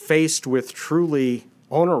faced with truly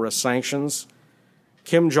onerous sanctions,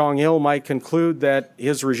 Kim Jong-il might conclude that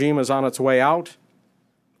his regime is on its way out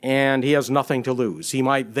and he has nothing to lose. He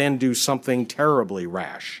might then do something terribly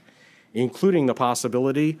rash, including the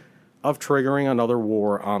possibility of triggering another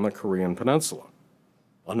war on the Korean Peninsula.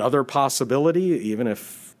 Another possibility, even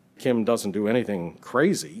if Kim doesn't do anything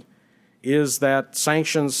crazy, is that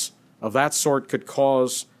sanctions of that sort could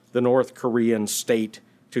cause the North Korean state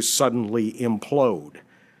to suddenly implode.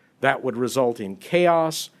 That would result in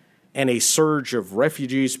chaos and a surge of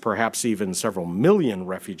refugees, perhaps even several million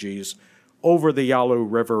refugees, over the Yalu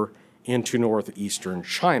River into northeastern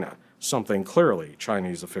China, something clearly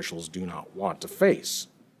Chinese officials do not want to face.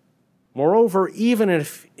 Moreover, even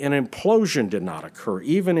if an implosion did not occur,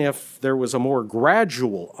 even if there was a more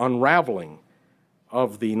gradual unraveling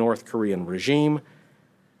of the North Korean regime,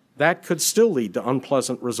 that could still lead to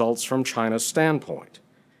unpleasant results from China's standpoint,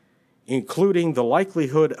 including the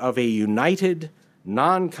likelihood of a united,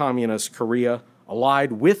 non-communist Korea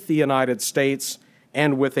allied with the United States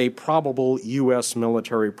and with a probable U.S.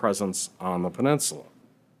 military presence on the peninsula.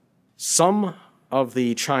 Some of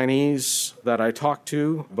the Chinese that I talked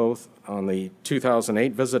to, both on the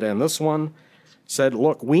 2008 visit and this one, said,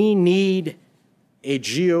 look, we need a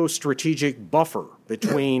geostrategic buffer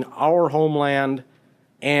between our homeland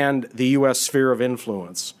and the U.S. sphere of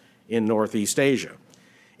influence in Northeast Asia.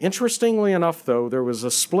 Interestingly enough, though, there was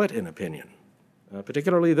a split in opinion,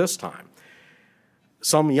 particularly this time.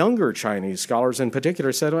 Some younger Chinese scholars in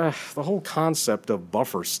particular said, the whole concept of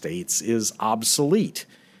buffer states is obsolete.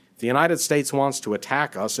 If the United States wants to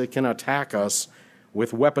attack us, it can attack us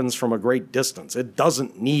with weapons from a great distance. It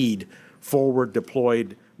doesn't need forward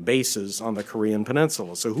deployed bases on the Korean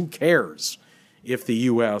Peninsula. So who cares if the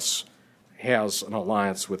U.S. has an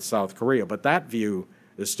alliance with South Korea? But that view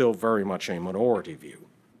is still very much a minority view.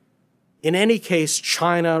 In any case,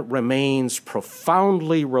 China remains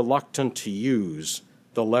profoundly reluctant to use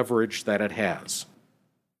the leverage that it has.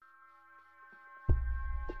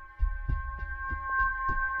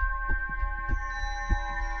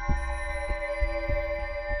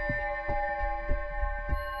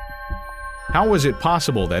 How was it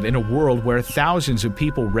possible that in a world where thousands of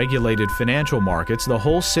people regulated financial markets, the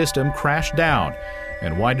whole system crashed down?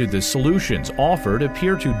 And why did the solutions offered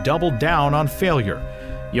appear to double down on failure?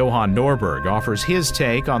 Johan Norberg offers his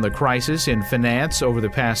take on the crisis in finance over the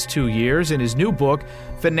past 2 years in his new book,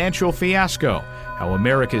 Financial Fiasco: How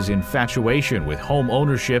America's Infatuation with Home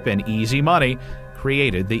Ownership and Easy Money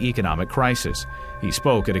Created the Economic Crisis. He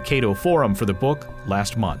spoke at a Cato Forum for the book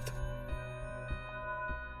last month.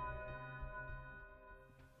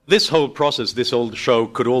 This whole process, this whole show,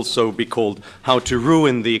 could also be called How to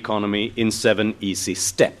Ruin the Economy in 7 Easy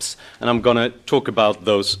Steps. And I'm going to talk about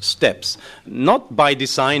those steps, not by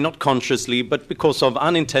design, not consciously, but because of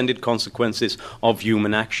unintended consequences of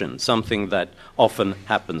human action, something that often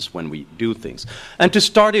happens when we do things. And to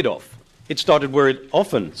start it off, it started where it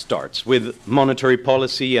often starts, with monetary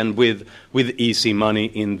policy and with easy money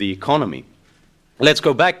in the economy. Let's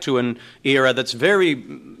go back to an era that's very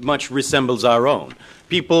much resembles our own.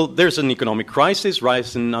 There's an economic crisis,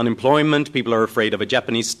 rise in unemployment. People are afraid of a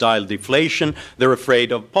Japanese-style deflation. They're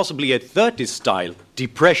afraid of possibly a 30s-style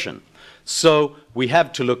depression. So we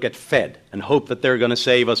have to look at Fed and hope that they're going to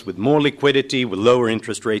save us with more liquidity, with lower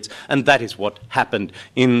interest rates. And that is what happened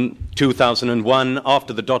in 2001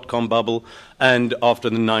 after the dot-com bubble and after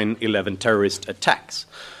the 9/11 terrorist attacks.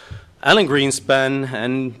 Alan Greenspan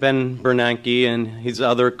and Ben Bernanke and his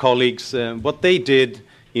other colleagues, what they did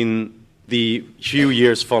in the few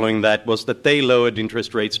years following that was that they lowered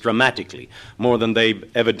interest rates dramatically, more than they've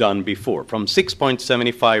ever done before, from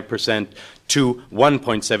 6.75% to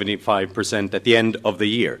 1.75% at the end of the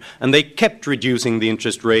year. And they kept reducing the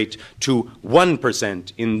interest rate to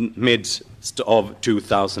 1% in midst of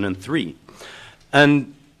 2003.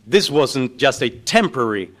 And this wasn't just a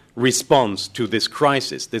temporary response to this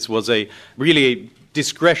crisis. This was a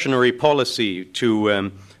discretionary policy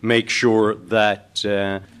to make sure that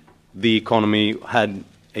the economy had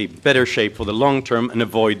a better shape for the long term and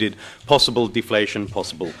avoided possible deflation,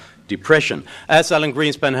 possible depression. As Alan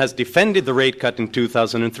Greenspan has defended the rate cut in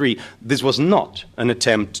 2003, this was not an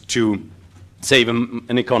attempt to save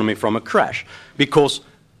an economy from a crash, because,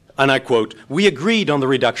 and I quote, "We agreed on the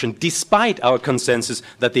reduction despite our consensus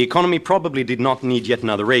that the economy probably did not need yet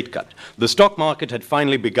another rate cut. The stock market had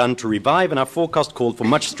finally begun to revive and our forecast called for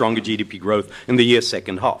much stronger GDP growth in the year's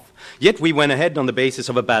second half. Yet we went ahead on the basis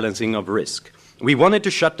of a balancing of risk. We wanted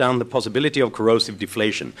to shut down the possibility of corrosive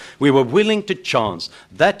deflation. We were willing to chance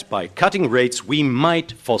that by cutting rates we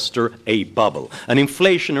might foster a bubble, an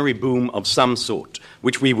inflationary boom of some sort,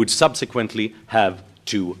 which we would subsequently have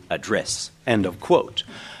to address." End of quote.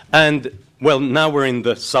 And, well, now we're in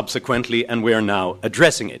the subsequently, and we're now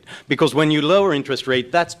addressing it. Because when you lower interest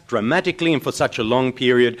rate, that's dramatically and for such a long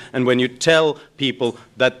period, and when you tell people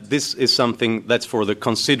that this is something that's for the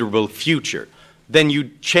considerable future, then you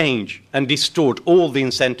change and distort all the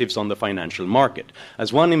incentives on the financial market.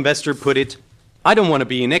 As one investor put it, "I don't want to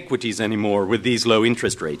be in equities anymore with these low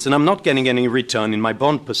interest rates, and I'm not getting any return in my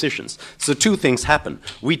bond positions." So two things happen.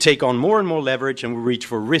 We take on more and more leverage, and we reach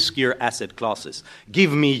for riskier asset classes.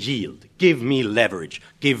 Give me yield, give me leverage,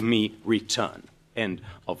 give me return. End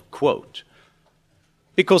of quote.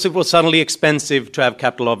 Because it was suddenly expensive to have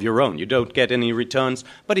capital of your own. You don't get any returns,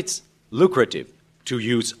 but it's lucrative to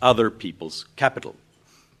use other people's capital.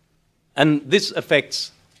 And this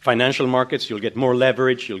affects financial markets. You'll get more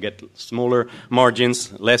leverage, you'll get smaller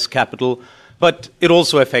margins, less capital, but it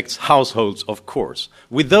also affects households, of course.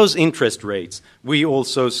 With those interest rates, we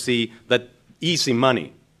also see that easy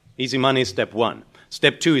money is step one.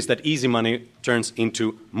 Step two is that easy money turns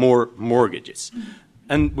into more mortgages.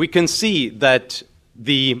 And we can see that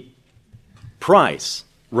the price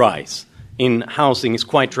rise in housing is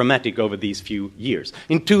quite dramatic over these few years.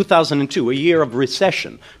 In 2002, a year of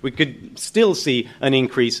recession, we could still see an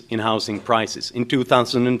increase in housing prices. In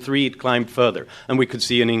 2003, it climbed further, and we could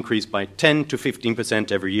see an increase by 10 to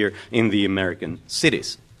 15% every year in the American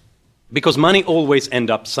cities. Because money always ends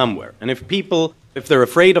up somewhere. And if they're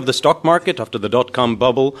afraid of the stock market after the dot-com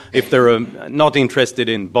bubble, if they're not interested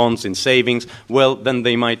in bonds, in savings, well, then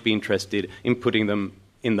they might be interested in putting them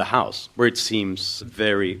in the house, where it seems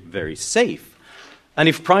very, very safe. And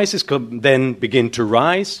if prices could then begin to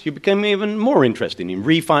rise, you become even more interested in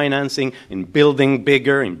refinancing, in building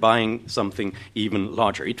bigger, in buying something even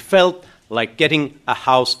larger. It felt like getting a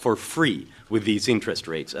house for free with these interest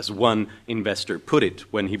rates, as one investor put it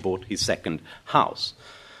when he bought his second house.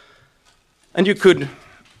 And you could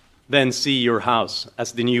then see your house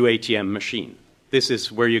as the new ATM machine. This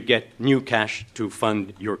is where you get new cash to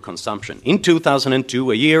fund your consumption. In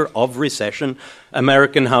 2002, a year of recession,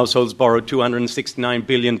 American households borrowed $269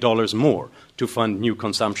 billion more to fund new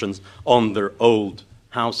consumptions on their old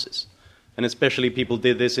houses. and especially people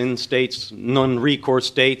did this in states, non-recourse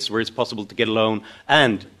states, where it's possible to get a loan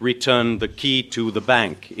and return the key to the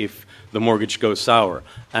bank if the mortgage goes sour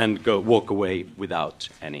and walk away without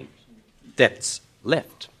any debts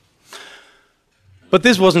left. But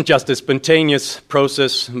this wasn't just a spontaneous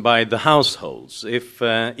process by the households. If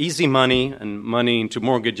easy money and money into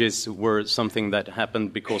mortgages were something that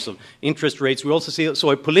happened because of interest rates, we also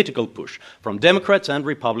saw a political push from Democrats and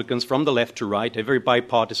Republicans, from the left to right, a very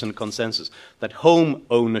bipartisan consensus that home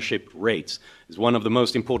ownership rates is one of the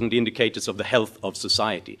most important indicators of the health of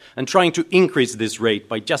society. And trying to increase this rate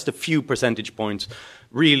by just a few percentage points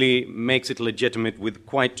really makes it legitimate with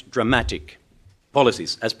quite dramatic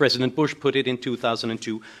policies. As President Bush put it in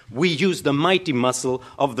 2002, we use the mighty muscle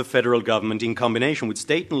of the federal government in combination with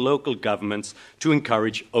state and local governments to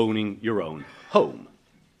encourage owning your own home.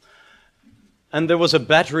 And there was a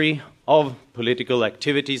battery of political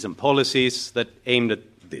activities and policies that aimed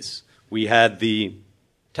at this. We had the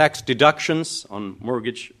tax deductions on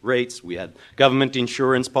mortgage rates, we had government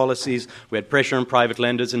insurance policies, we had pressure on private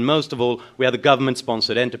lenders, and most of all, we had the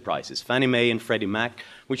government-sponsored enterprises, Fannie Mae and Freddie Mac,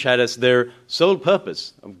 which had as their sole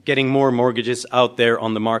purpose of getting more mortgages out there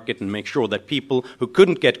on the market and make sure that people who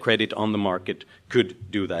couldn't get credit on the market could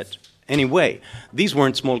do that anyway. These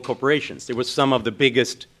weren't small corporations. They were some of the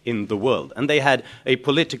biggest in the world, and they had a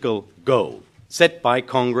political goal set by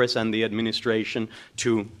Congress and the administration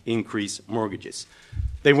to increase mortgages.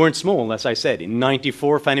 They weren't small, as I said. In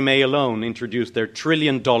 1994, Fannie Mae alone introduced their $1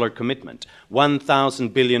 trillion commitment,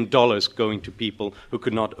 $1,000 billion going to people who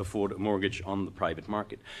could not afford a mortgage on the private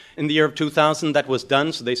market. In the year of 2000, that was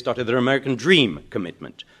done, so they started their American Dream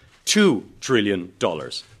commitment, $2 trillion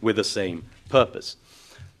with the same purpose.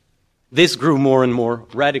 This grew more and more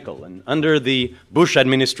radical, and under the Bush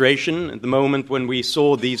administration, at the moment when we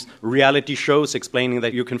saw these reality shows explaining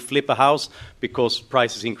that you can flip a house because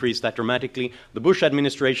prices increased that dramatically, the Bush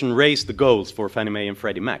administration raised the goals for Fannie Mae and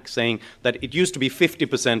Freddie Mac, saying that it used to be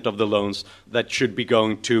 50% of the loans that should be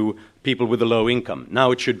going to people with a low income.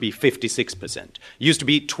 Now it should be 56%. It used to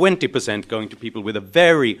be 20% going to people with a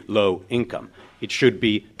very low income. It should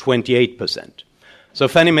be 28%. So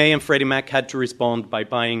Fannie Mae and Freddie Mac had to respond by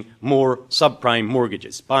buying more subprime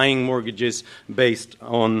mortgages, buying mortgages based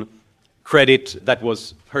on credit that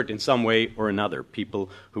was hurt in some way or another, people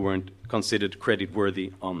who weren't considered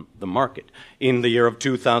creditworthy on the market. In the year of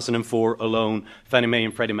 2004 alone, Fannie Mae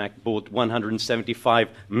and Freddie Mac bought $175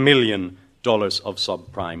 million of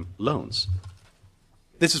subprime loans.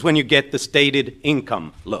 This is when you get the stated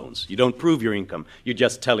income loans. You don't prove your income, you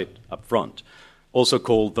just tell it up front. Also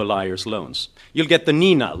called the liar's loans. You'll get the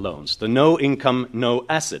NINA loans, the no income, no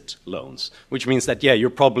asset loans, which means that, yeah, you're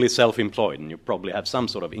probably self-employed and you probably have some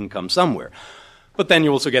sort of income somewhere. But then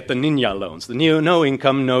you also get the NINJA loans, the no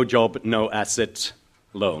income, no job, no asset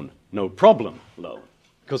loan, no problem loan,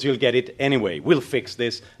 because you'll get it anyway. We'll fix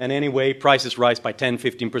this, and anyway, prices rise by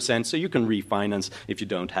 10-15%, so you can refinance if you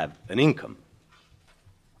don't have an income.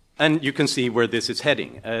 And you can see where this is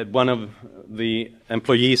heading. One of the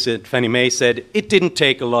employees at Fannie Mae said, it didn't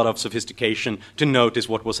take a lot of sophistication to notice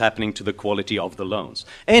what was happening to the quality of the loans.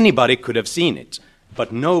 Anybody could have seen it,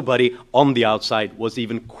 but nobody on the outside was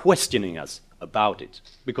even questioning us about it,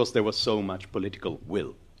 because there was so much political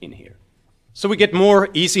will in here. So we get more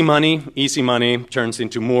easy money. Easy money turns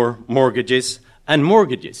into more mortgages, and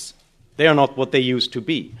mortgages, they are not what they used to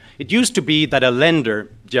be. It used to be that a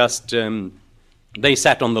lender just they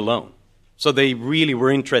sat on the loan. So they really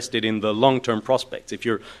were interested in the long-term prospects, if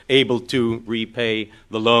you're able to repay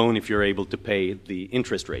the loan, if you're able to pay the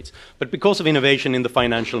interest rates. But because of innovation in the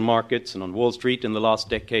financial markets and on Wall Street in the last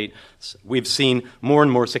decade, we've seen more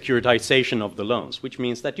and more securitization of the loans, which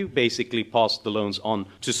means that you basically pass the loans on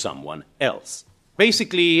to someone else.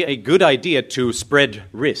 Basically, a good idea to spread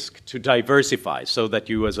risk, to diversify, so that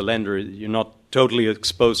you as a lender, you're not totally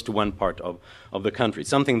exposed to one part of the country.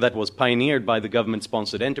 Something that was pioneered by the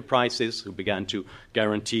government-sponsored enterprises who began to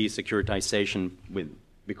guarantee securitization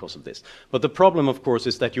because of this. But the problem, of course,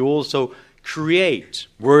 is that you also create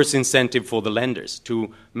worse incentive for the lenders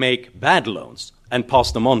to make bad loans and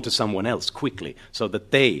pass them on to someone else quickly so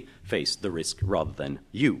that they face the risk rather than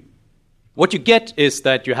you. What you get is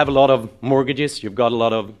that you have a lot of mortgages, you've got a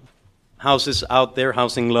lot of houses out there,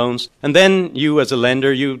 housing loans, and then you as a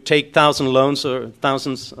lender, you take thousands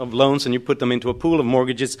of loans and you put them into a pool of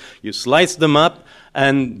mortgages, you slice them up,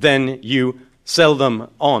 and then you sell them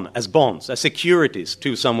on as bonds, as securities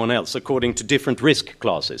to someone else according to different risk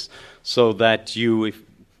classes, so that you,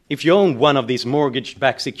 if you own one of these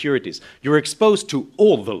mortgage-backed securities, you're exposed to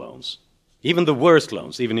all the loans, even the worst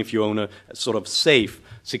loans, even if you own a sort of safe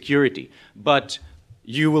security, but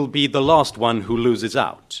you will be the last one who loses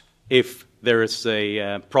out. if there is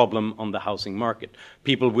a problem on the housing market.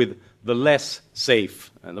 People with the less safe,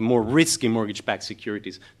 the more risky mortgage-backed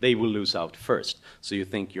securities, they will lose out first. So you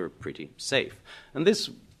think you're pretty safe. And this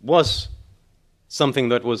was something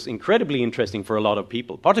that was incredibly interesting for a lot of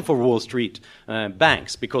people, partly for Wall Street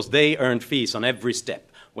banks, because they earned fees on every step.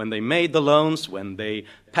 When they made the loans, when they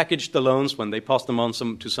packaged the loans, when they passed them on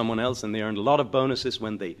to someone else, and they earned a lot of bonuses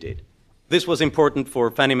when they did. This was important for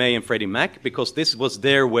Fannie Mae and Freddie Mac because this was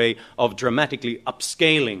their way of dramatically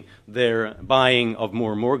upscaling their buying of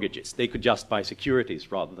more mortgages. They could just buy securities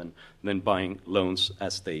rather than buying loans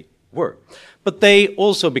as they were. But they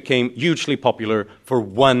also became hugely popular for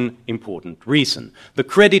one important reason. The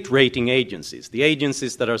credit rating agencies, the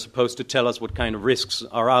agencies that are supposed to tell us what kind of risks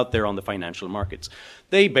are out there on the financial markets,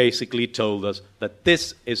 they basically told us that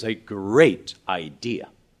this is a great idea.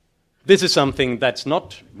 This is something that's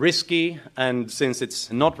not risky, and since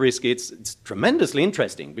it's not risky, it's tremendously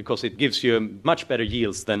interesting because it gives you much better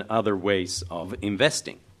yields than other ways of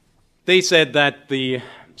investing. They said that the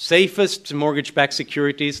safest mortgage-backed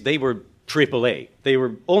securities, they were AAA. They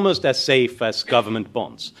were almost as safe as government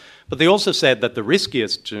bonds. But they also said that the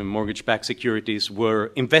riskiest mortgage-backed securities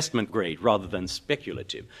were investment grade rather than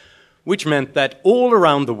speculative, which meant that all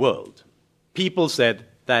around the world, people said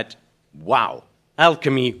that, wow,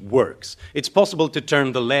 alchemy works. It's possible to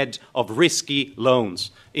turn the lead of risky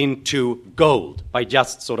loans into gold by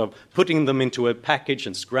just sort of putting them into a package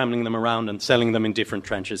and scrambling them around and selling them in different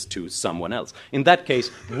tranches to someone else. In that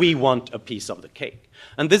case, we want a piece of the cake.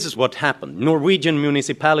 And this is what happened. Norwegian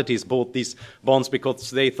municipalities bought these bonds because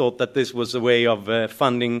they thought that this was a way of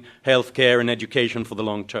funding healthcare and education for the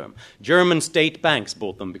long term. German state banks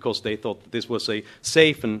bought them because they thought that this was a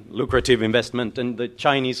safe and lucrative investment, and the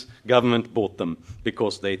Chinese government bought them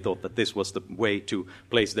because they thought that this was the way to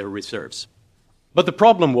place their reserves. But the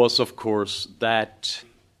problem was, of course, that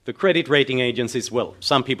the credit rating agencies, well,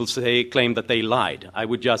 some people claim that they lied. I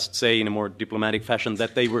would just say in a more diplomatic fashion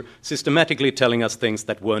that they were systematically telling us things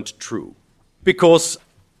that weren't true. Because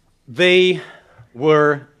they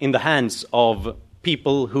were in the hands of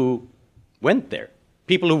people who went there.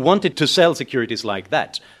 People who wanted to sell securities like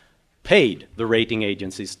that paid the rating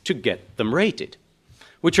agencies to get them rated,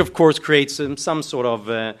 which of course creates some sort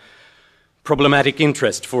of problematic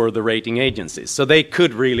interest for the rating agencies. So they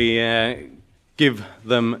could really give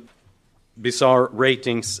them bizarre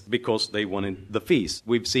ratings because they wanted the fees.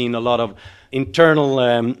 We've seen a lot of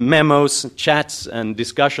internal memos, chats, and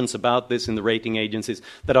discussions about this in the rating agencies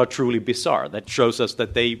that are truly bizarre. That shows us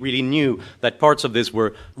that they really knew that parts of this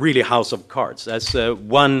were really house of cards. As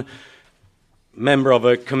one member of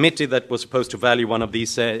a committee that was supposed to value one of these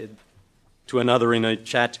said to another in a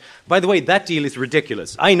chat, by the way, that deal is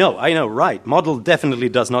ridiculous. I know, right. Model definitely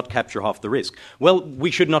does not capture half the risk. Well,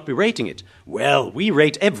 we should not be rating it. Well, we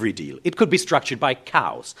rate every deal. It could be structured by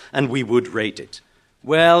cows, and we would rate it.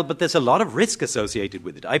 Well, but there's a lot of risk associated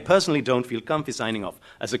with it. I personally don't feel comfy signing off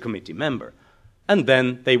as a committee member. And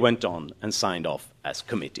then they went on and signed off as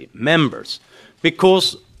committee members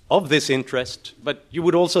because of this interest. But you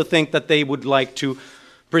would also think that they would like to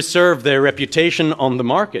preserve their reputation on the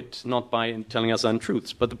market, not by telling us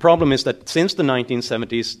untruths. But the problem is that since the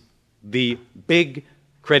 1970s, the big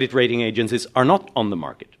credit rating agencies are not on the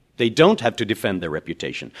market. They don't have to defend their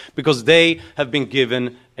reputation because they have been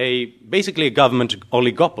given basically a government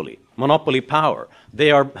oligopoly, monopoly power. They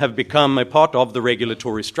have become a part of the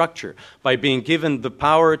regulatory structure by being given the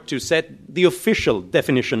power to set the official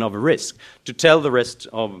definition of a risk, to tell the rest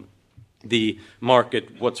of the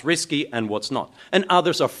market what's risky and what's not. And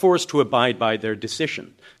others are forced to abide by their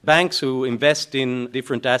decision. Banks who invest in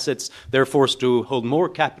different assets, they're forced to hold more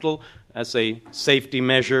capital as a safety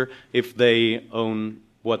measure if they own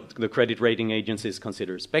what the credit rating agencies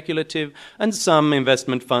consider speculative. And some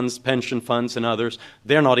investment funds, pension funds and others,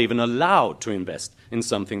 they're not even allowed to invest in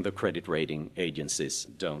something the credit rating agencies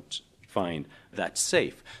don't find that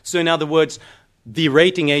safe. So in other words, the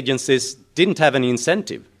rating agencies didn't have any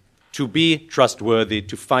incentive to be trustworthy,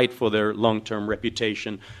 to fight for their long-term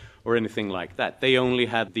reputation or anything like that. They only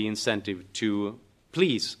had the incentive to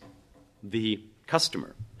please the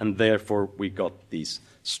customer, and therefore we got these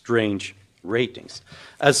strange ratings.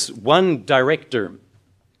 As one director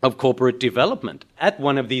of corporate development at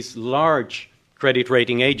one of these large credit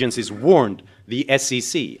rating agencies warned the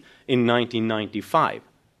SEC in 1995,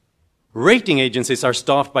 rating agencies are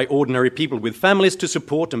staffed by ordinary people with families to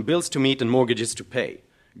support and bills to meet and mortgages to pay.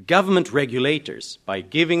 Government regulators, by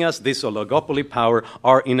giving us this oligopoly power,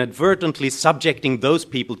 are inadvertently subjecting those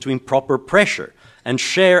people to improper pressure and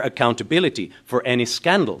share accountability for any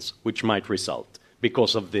scandals which might result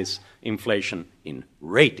because of this inflation in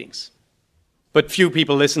ratings. But few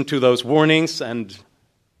people listened to those warnings, and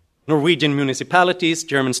Norwegian municipalities,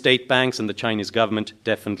 German state banks, and the Chinese government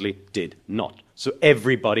definitely did not. So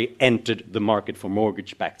everybody entered the market for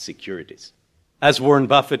mortgage-backed securities. As Warren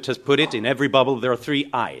Buffett has put it, in every bubble there are three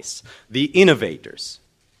I's: the innovators,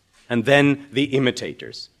 and then the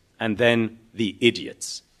imitators, and then the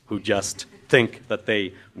idiots who just think that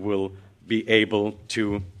they will be able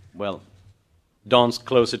to, well, dance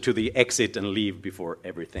closer to the exit and leave before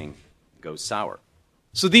everything goes sour.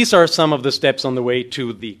 So these are some of the steps on the way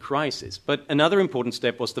to the crisis. But another important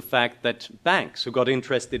step was the fact that banks who got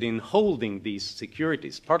interested in holding these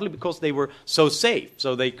securities, partly because they were so safe,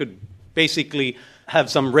 so they could basically have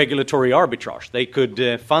some regulatory arbitrage. They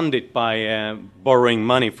could fund it by borrowing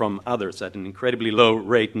money from others at an incredibly low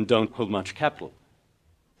rate and don't hold much capital.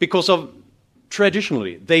 Because of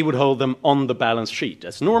traditionally, they would hold them on the balance sheet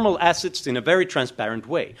as normal assets in a very transparent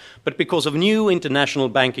way. But because of new international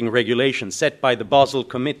banking regulations set by the Basel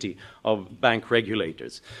Committee of bank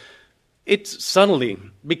regulators, it suddenly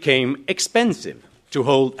became expensive to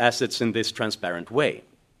hold assets in this transparent way.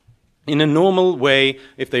 In a normal way,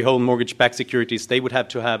 if they hold mortgage-backed securities, they would have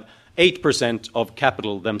to have 8% of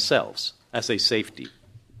capital themselves as a safety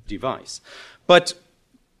device. But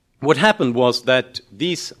what happened was that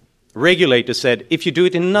these regulators said, if you do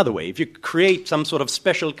it in another way, if you create some sort of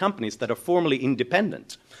special companies that are formally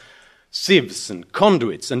independent, sieves and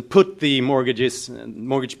conduits, and put the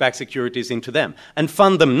mortgage-backed securities into them, and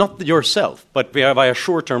fund them not yourself, but via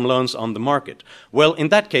short-term loans on the market, well, in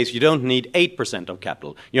that case, you don't need 8% of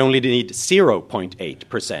capital. You only need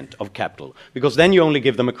 0.8% of capital, because then you only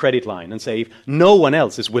give them a credit line and say, if no one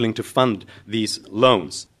else is willing to fund these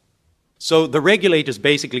loans. So the regulators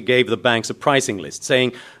basically gave the banks a pricing list,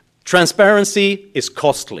 saying, transparency is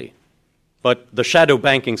costly, but the shadow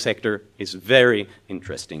banking sector is very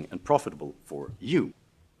interesting and profitable for you.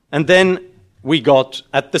 And then we got,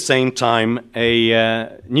 at the same time,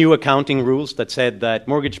 a new accounting rules that said that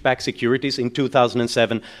mortgage-backed securities in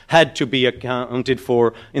 2007 had to be accounted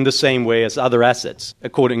for in the same way as other assets,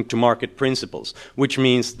 according to market principles, which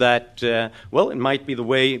means that, well, it might be the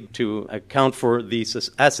way to account for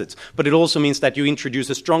these assets, but it also means that you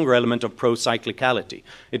introduce a stronger element of pro-cyclicality.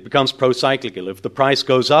 It becomes pro-cyclical. If the price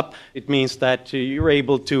goes up, it means that you're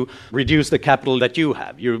able to reduce the capital that you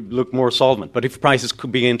have. You look more solvent. But if prices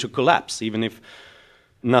could begin to collapse, even if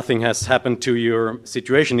nothing has happened to your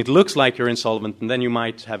situation, it looks like you're insolvent, and then you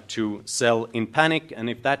might have to sell in panic, and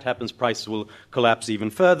if that happens, prices will collapse even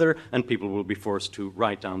further, and people will be forced to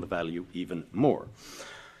write down the value even more.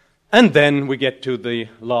 And then we get to the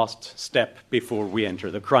last step before we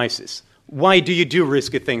enter the crisis. Why do you do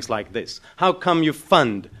risky things like this? How come you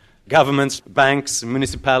fund governments, banks,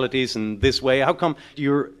 municipalities in this way? How come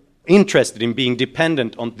you're interested in being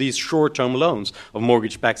dependent on these short-term loans of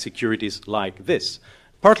mortgage-backed securities like this?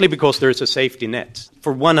 Partly because there's a safety net.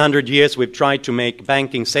 For 100 years, we've tried to make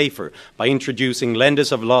banking safer by introducing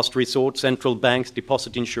lenders of last resort, central banks,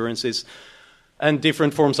 deposit insurances, and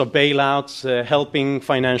different forms of bailouts, helping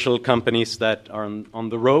financial companies that are on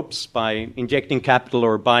the ropes by injecting capital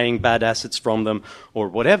or buying bad assets from them or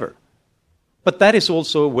whatever. But that is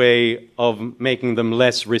also a way of making them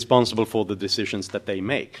less responsible for the decisions that they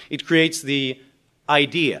make. It creates the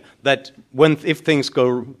idea that if things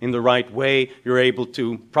go in the right way, you're able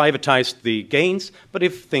to privatize the gains, but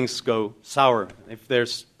if things go sour, if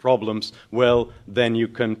there's problems, well, then you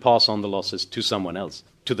can pass on the losses to someone else,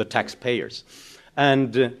 to the taxpayers.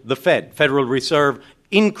 And the Federal Reserve,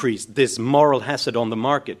 increased this moral hazard on the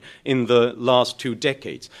market in the last 2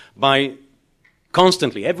 decades by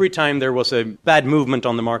constantly, every time there was a bad movement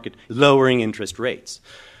on the market, lowering interest rates.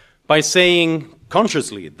 By saying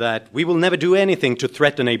consciously that we will never do anything to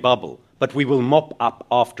threaten a bubble, but we will mop up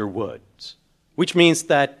afterwards. Which means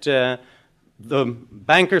that the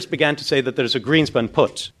bankers began to say that there's a Greenspan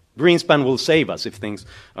put. Greenspan will save us if things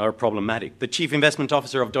are problematic. The chief investment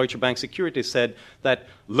officer of Deutsche Bank Securities said that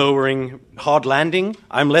lowering hard landing,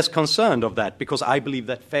 I'm less concerned of that because I believe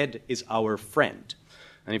that Fed is our friend.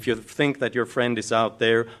 And if you think that your friend is out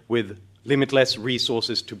there with limitless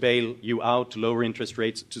resources to bail you out, to lower interest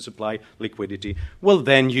rates, to supply liquidity, well,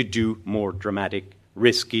 then you do more dramatic,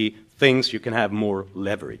 risky things. You can have more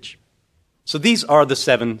leverage. So these are the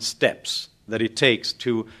 7 steps that it takes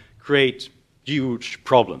to create huge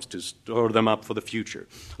problems, to store them up for the future.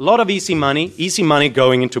 A lot of easy money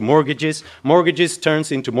going into mortgages. Mortgages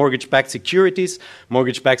turns into mortgage-backed securities.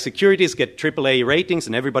 Mortgage-backed securities get AAA ratings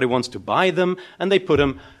and everybody wants to buy them, and they put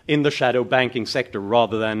them in the shadow banking sector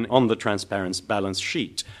rather than on the transparent balance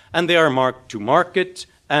sheet. And they are marked to market,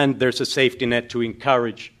 and there's a safety net to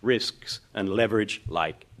encourage risks and leverage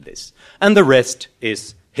like this. And the rest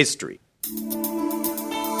is history. A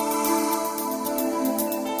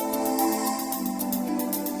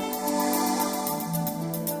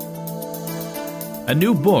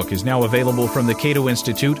new book is now available from the Cato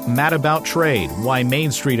Institute, Mad About Trade, Why Main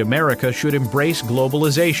Street America Should Embrace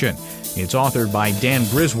Globalization. It's authored by Dan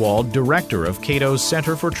Griswold, director of Cato's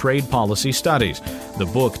Center for Trade Policy Studies. The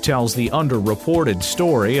book tells the underreported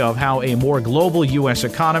story of how a more global U.S.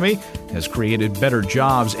 economy has created better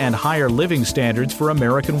jobs and higher living standards for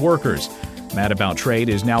American workers. Mad About Trade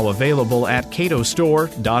is now available at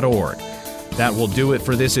catostore.org. That will do it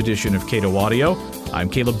for this edition of Cato Audio. I'm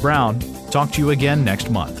Caleb Brown. Talk to you again next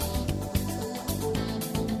month.